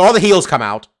 so all the heels come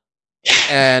out,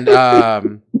 and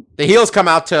the heels come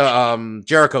out to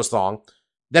Jericho's song.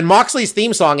 Then Moxley's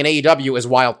theme song in AEW is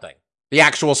Wild Thing, the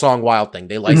actual song Wild Thing.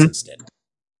 They licensed it.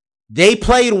 They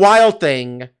played Wild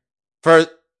Thing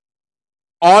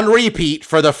on repeat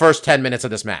for the first 10 minutes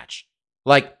of this match.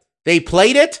 Like, they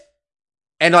played it,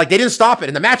 and like they didn't stop it,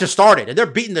 and the match has started, and they're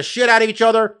beating the shit out of each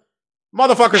other.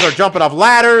 Motherfuckers are jumping off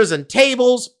ladders and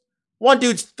tables. One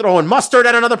dude's throwing mustard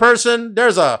at another person.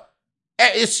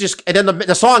 It's just, and then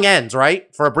the song ends, right?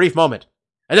 For a brief moment.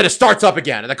 And then it starts up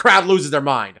again, and the crowd loses their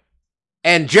mind.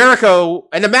 And Jericho,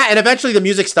 and eventually the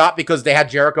music stopped because they had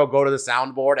Jericho go to the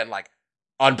soundboard and like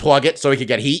unplug it so he could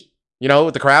get heat,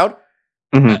 with the crowd.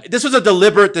 Mm-hmm. This was a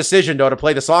deliberate decision, though, to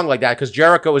play the song like that, because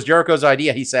Jericho's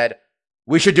idea. He said,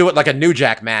 we should do it like a New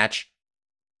Jack match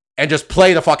and just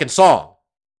play the fucking song.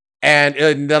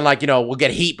 And then, like, we'll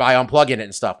get heat by unplugging it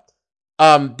and stuff.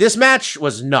 This match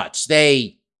was nuts.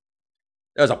 There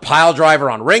was a pile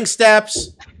driver on ring steps.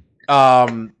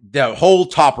 The whole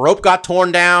top rope got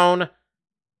torn down.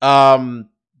 At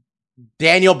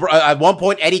one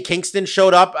point, Eddie Kingston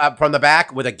showed up from the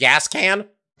back with a gas can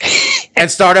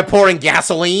and started pouring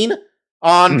gasoline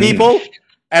on people.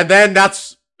 And then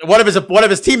that's one of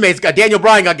his teammates, Daniel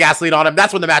Bryan, got gasoline on him.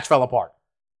 That's when the match fell apart.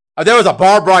 There was a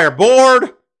barbed wire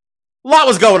board. A lot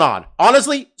was going on.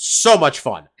 Honestly, so much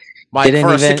fun. Mike,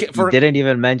 didn't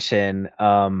even mention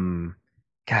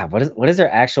God, what is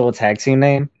their actual tag team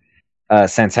name?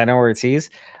 Santana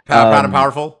Ortiz. Proud and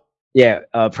Powerful. Yeah,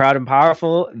 Proud and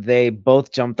Powerful. They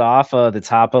both jumped off the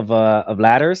top of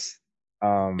ladders.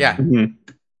 Yeah. Mm-hmm.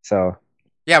 So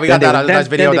yeah, we got that nice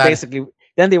video.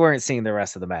 Then they weren't seeing the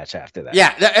rest of the match after that.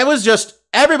 Yeah, it was just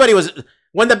everybody was,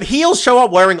 when the heels show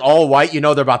up wearing all white,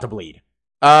 they're about to bleed.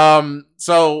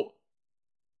 So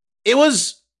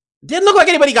it didn't look like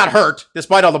anybody got hurt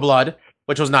despite all the blood,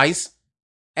 which was nice.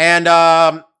 And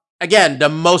again, the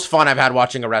most fun I've had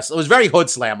watching a wrestler. It was very Hood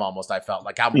Slam almost. I felt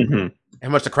like how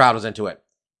much the crowd was into it.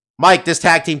 Mike, this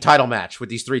tag team title match with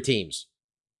these 3 teams.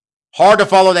 Hard to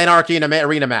follow the Anarchy in the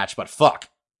Arena match, but fuck.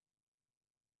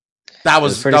 That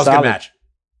was a good match.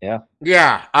 Yeah.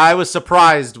 Yeah, I was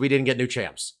surprised we didn't get new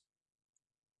champs.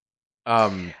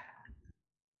 I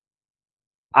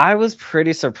was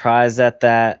pretty surprised at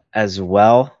that as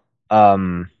well.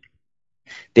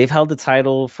 They've held the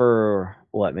title for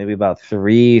what, maybe about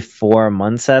 3-4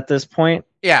 months at this point.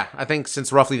 Yeah, I think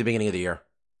since roughly the beginning of the year.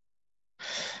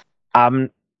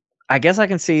 I guess I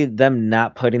can see them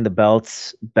not putting the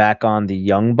belts back on the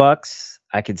Young Bucks.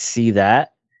 I could see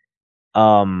that.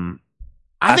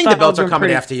 I think the belts are coming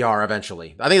to FTR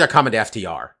eventually. I think they're coming to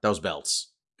FTR, those belts.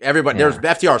 Everybody, there's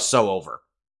FTR is so over.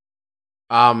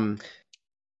 The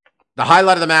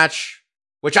highlight of the match,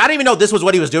 which I didn't even know this was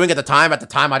what he was doing at the time. At the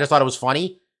time, I just thought it was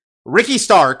funny. Ricky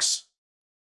Starks,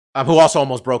 who also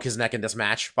almost broke his neck in this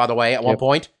match, by the way, at one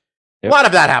point. A lot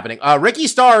of that happening. Ricky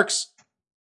Starks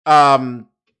was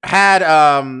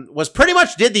pretty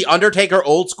much did the Undertaker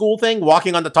old school thing,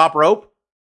 walking on the top rope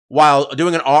while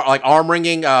doing an arm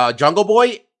ringing Jungle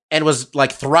Boy, and was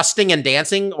like thrusting and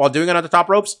dancing while doing it on the top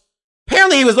ropes.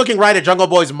 Apparently, he was looking right at Jungle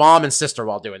Boy's mom and sister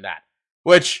while doing that,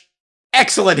 which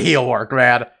excellent heel work,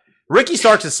 man. Ricky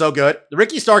Starks is so good.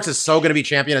 Ricky Starks is so going to be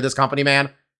champion of this company, man.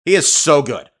 He is so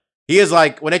good. He is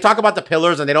like, when they talk about the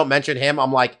pillars and they don't mention him,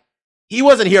 I'm like, he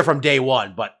wasn't here from day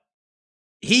one, but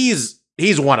he's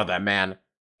one of them, man.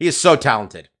 He is so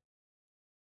talented.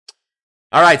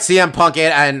 All right, CM Punk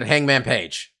and Hangman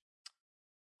Page.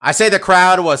 I say the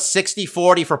crowd was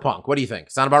 60-40 for Punk. What do you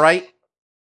think? Sound about right?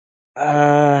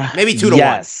 Maybe 2-1.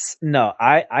 Yes. No,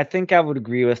 I think I would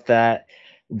agree with that.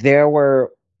 There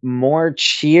were more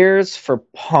cheers for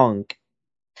Punk.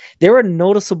 There were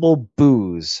noticeable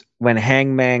boos when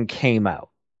Hangman came out.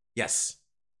 Yes.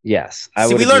 Yes.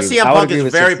 We learned CM Punk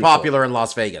is very popular in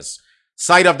Las Vegas.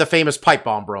 Site of the famous pipe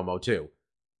bomb promo, too.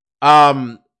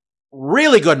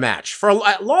 Really good match for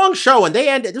a long show, and they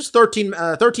ended this 13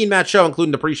 match show,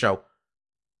 including the pre-show.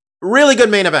 Really good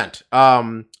main event.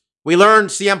 We learned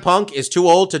CM Punk is too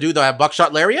old to do the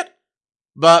buckshot lariat,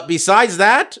 but besides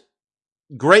that,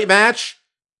 great match.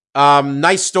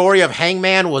 Nice story of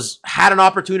Hangman had an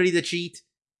opportunity to cheat,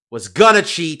 was gonna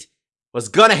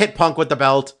hit Punk with the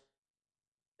belt,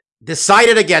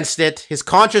 decided against it. His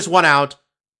conscience won out.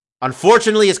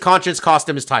 Unfortunately, his conscience cost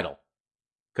him his title,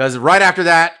 because right after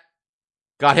that,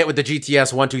 got hit with the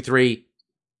GTS 1, 2, 3.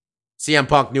 CM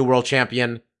Punk, new world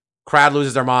champion. Crowd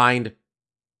loses their mind.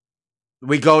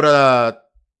 We go to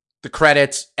the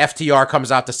credits. FTR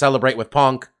comes out to celebrate with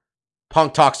Punk.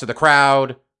 Punk talks to the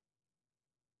crowd.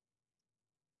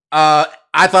 I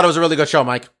thought it was a really good show,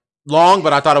 Mike. Long,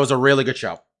 but I thought it was a really good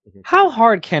show. How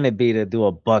hard can it be to do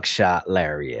a buckshot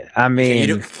lariat? I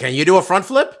mean, can you do a front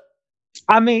flip?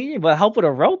 I mean, but help with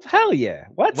a rope? Hell yeah.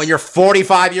 What? When you're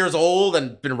 45 years old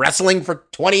and been wrestling for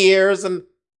 20 years and...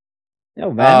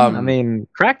 Yo, man, I mean,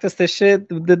 practice this shit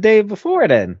the day before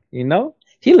then, you know?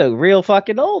 He looked real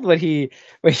fucking old when he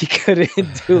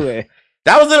couldn't do it.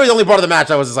 That was literally the only part of the match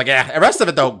I was just like, yeah. The rest of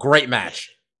it, though, great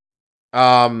match.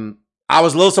 I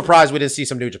was a little surprised we didn't see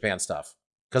some New Japan stuff,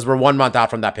 because we're 1 month out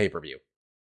from that pay-per-view.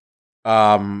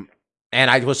 And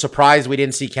I was surprised we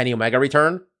didn't see Kenny Omega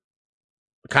return.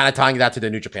 Kind of tying that to the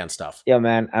New Japan stuff. Yeah,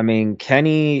 man. I mean,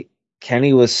 Kenny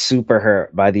was super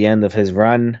hurt by the end of his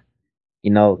run. You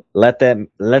know, let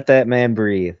that man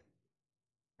breathe.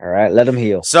 All right, let him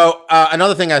heal. So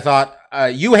another thing I thought,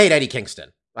 you hate Eddie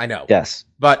Kingston. I know. Yes.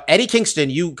 But Eddie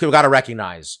Kingston, you got to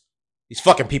recognize these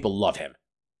fucking people love him.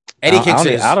 Eddie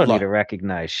Kingston. I don't need to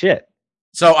recognize shit.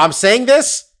 So I'm saying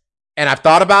this, and I've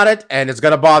thought about it, and it's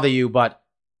gonna bother you, but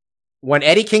when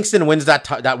Eddie Kingston wins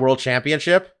that world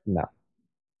championship, no.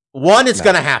 One, it's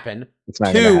going to happen. It's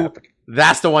not 2, happen.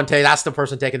 that's the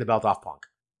person taking the belt off Punk.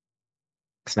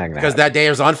 It's not going to Because that day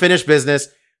is unfinished business.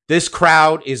 This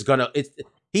crowd is going to...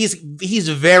 He's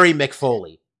very Mick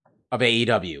Foley of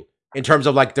AEW in terms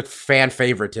of like the fan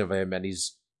favorite of him, and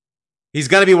he's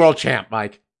going to be world champ,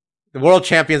 Mike. The world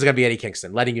champion is going to be Eddie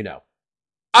Kingston, letting you know.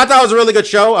 I thought it was a really good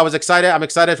show. I was excited. I'm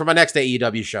excited for my next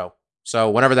AEW show.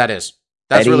 So whenever that is.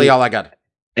 That's really all I got.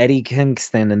 Eddie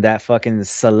Kingston and that fucking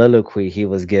soliloquy he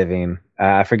was giving.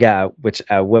 I forgot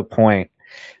at what point,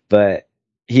 but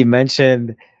he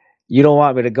mentioned, "You don't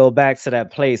want me to go back to that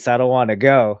place. I don't want to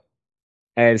go."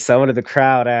 And someone in the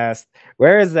crowd asked,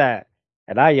 "Where is that?"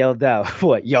 And I yelled out,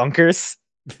 "What, Yonkers?"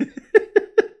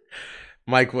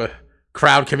 Mike,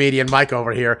 crowd comedian Mike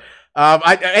over here.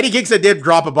 Eddie Kingston did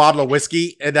drop a bottle of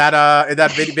whiskey in that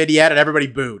vignette, and everybody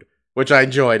booed, which I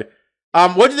enjoyed.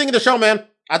 What do you think of the show, man?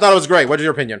 I thought it was great. What's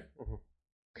your opinion?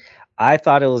 I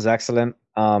thought it was excellent.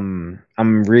 I'm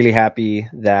really happy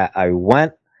that I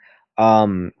went.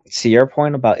 To your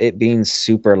point about it being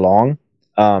super long,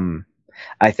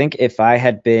 I think if I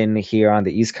had been here on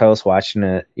the East Coast watching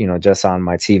it, you know, just on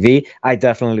my TV, I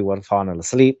definitely would have fallen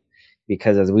asleep,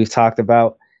 because as we've talked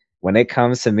about, when it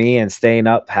comes to me and staying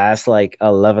up past like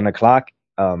 11 o'clock,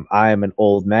 I am an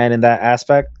old man in that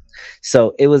aspect.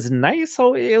 So it was nice.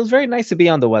 So it was very nice to be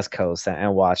on the West Coast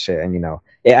and watch it, and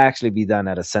it actually be done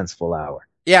at a sensible hour.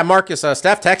 Yeah, Marcus,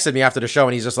 Steph texted me after the show,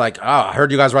 and he's just like, "Oh, I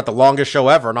heard you guys were at the longest show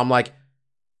ever," and I'm like,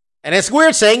 and it's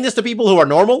weird saying this to people who are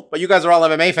normal, but you guys are all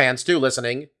MMA fans too,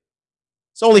 listening.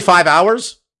 It's only 5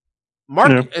 hours.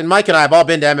 Mark and Mike and I have all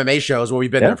been to MMA shows where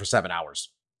we've been there for 7 hours.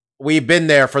 We've been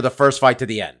there for the first fight to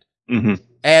the end. Mm-hmm.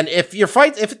 And if your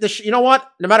fight, you know what?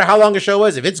 No matter how long a show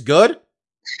is, if it's good,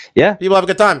 people have a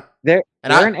good time. There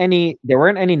weren't any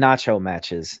nacho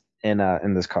matches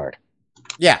in this card.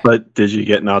 Yeah, but did you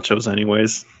get nachos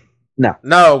anyways? No,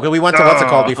 because we went to what's it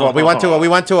called before. We went to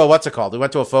a what's it called? We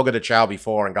went to a Fogo de Chao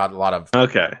before and got a lot of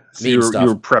so you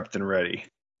were prepped and ready.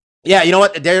 Yeah, you know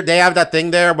what? They have that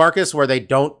thing there, Marcus, where they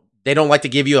don't like to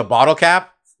give you a bottle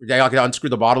cap. They like to unscrew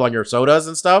the bottle on your sodas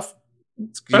and stuff.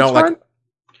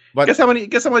 But guess how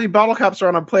many bottle caps are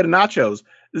on a plate of nachos?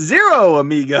 0,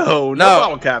 amigo. No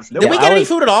bottle caps. Did we get any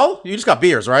food at all? You just got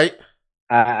beers, right?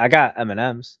 I got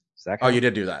M&Ms. Oh, you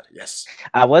did do that. Yes.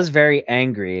 I was very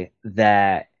angry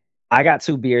that I got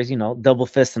 2 beers, double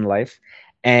fist in life.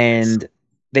 And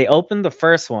they opened the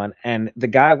first one and the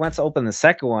guy went to open the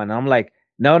second one. And I'm like,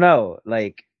 no,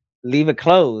 like leave it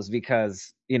closed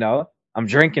because, I'm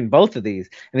drinking both of these.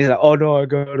 And he's like, oh no, I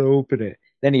gotta open it.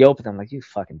 Then he opened them like, you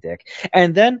fucking dick.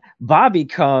 And then Bobby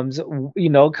comes,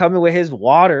 coming with his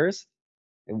waters.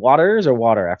 Waters or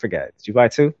water? I forget. Did you buy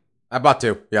 2? I bought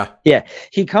 2, yeah. Yeah,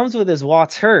 he comes with his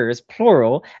waters,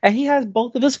 plural, and he has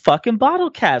both of his fucking bottle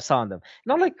caps on them.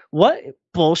 And I'm like, what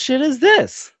bullshit is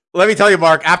this? Let me tell you,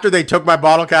 Mark, after they took my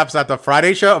bottle caps at the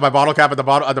Friday show, my bottle cap at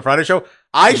the Friday show,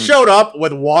 I showed up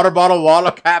with water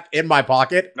cap in my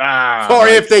pocket. Or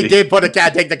if they did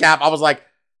take the cap, I was like,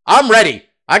 I'm ready.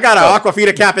 I got an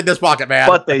Aquafina cap in this pocket, man.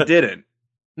 But they didn't.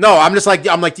 No, I'm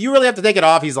like, do you really have to take it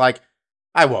off? He's like,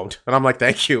 I won't. And I'm like,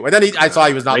 thank you. And then I saw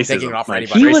he was not taking it off for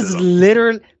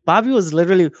anybody. Bobby was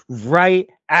literally right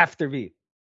after me.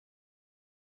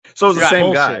 So it was the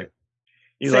same guy.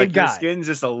 He's like, your skin's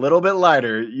just a little bit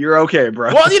lighter. You're okay,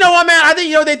 bro. Well, you know what, man? I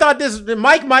think, they thought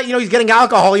Mike might, he's getting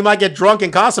alcohol. He might get drunk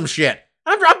and cause some shit.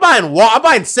 I'm buying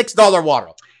 $6 water.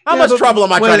 How much trouble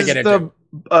am I trying to get into?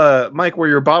 Mike, were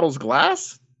your bottles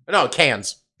glass? No,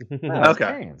 cans. Okay.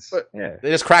 Cans. They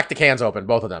just cracked the cans open,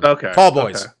 both of them. Okay. Tall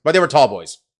boys. Okay. But they were tall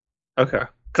boys. Okay.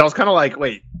 Because I was kind of like,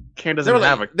 wait, can doesn't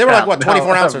have a They were like, what,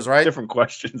 24 ounces, right? Different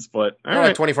questions, but... They're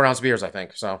like 24-ounce beers, I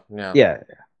think. So, yeah. Yeah.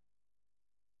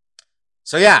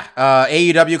 So, yeah.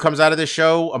 AEW comes out of this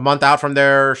show a month out from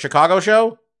their Chicago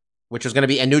show, which is going to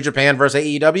be in New Japan versus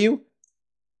AEW.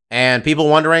 And people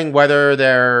wondering whether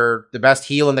they're the best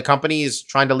heel in the company is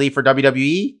trying to leave for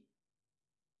WWE.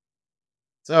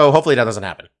 So hopefully that doesn't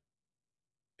happen.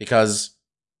 Because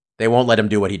they won't let him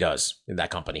do what he does in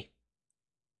that company.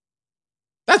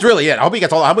 That's really it. I hope he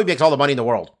makes all the money in the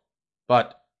world.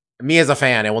 But me as a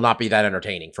fan, it will not be that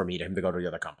entertaining for him to go to the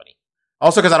other company.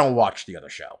 Also because I don't watch the other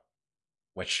show.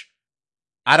 Which,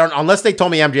 I don't, unless they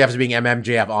told me MJF is being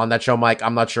MJF on that show, Mike,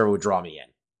 I'm not sure it would draw me in.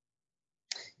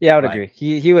 Yeah, I would agree.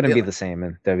 He wouldn't be the same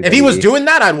in WWE. If he was doing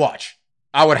that, I'd watch.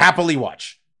 I would happily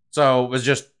watch. So it was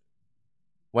just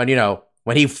when he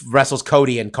wrestles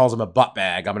Cody and calls him a butt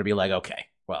bag, I'm gonna be like, okay,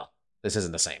 well, this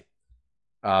isn't the same.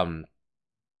 All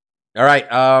right.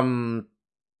 I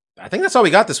think that's all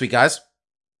we got this week, guys.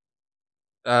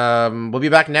 We'll be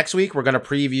back next week. We're gonna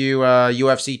preview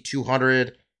UFC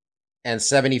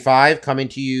 275 coming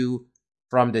to you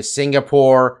from the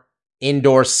Singapore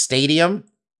Indoor Stadium,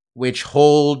 which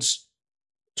holds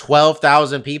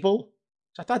 12,000 people.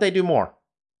 So I thought they'd do more.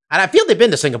 And I feel they've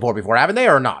been to Singapore before, haven't they,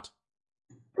 or not?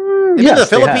 They've been to the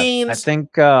Philippines. I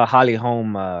think Holly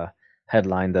Holm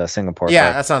headlined the Singapore Yeah,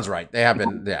 fight. That sounds right. They have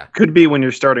been, yeah. Could be when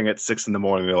you're starting at 6 in the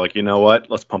morning. They're like, you know what?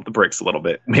 Let's pump the brakes a little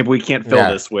bit. Maybe we can't fill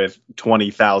this with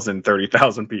 20,000,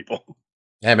 30,000 people.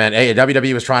 Hey, man,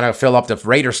 WWE was trying to fill up the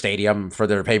Raider Stadium for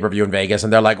their pay-per-view in Vegas,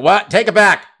 and they're like, what? Take it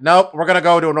back. Nope, we're going to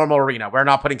go to a normal arena. We're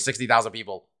not putting 60,000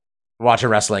 people watching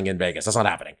wrestling in Vegas. That's not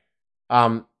happening.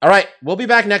 All right, we'll be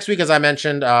back next week, as I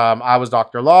mentioned. I was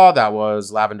Dr. Law. That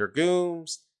was Lavender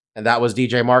Gooms. And that was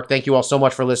DJ Mark. Thank you all so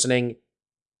much for listening.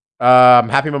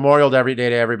 Happy Memorial Day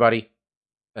to everybody.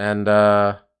 And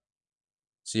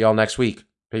see y'all next week.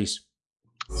 Peace.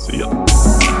 See ya.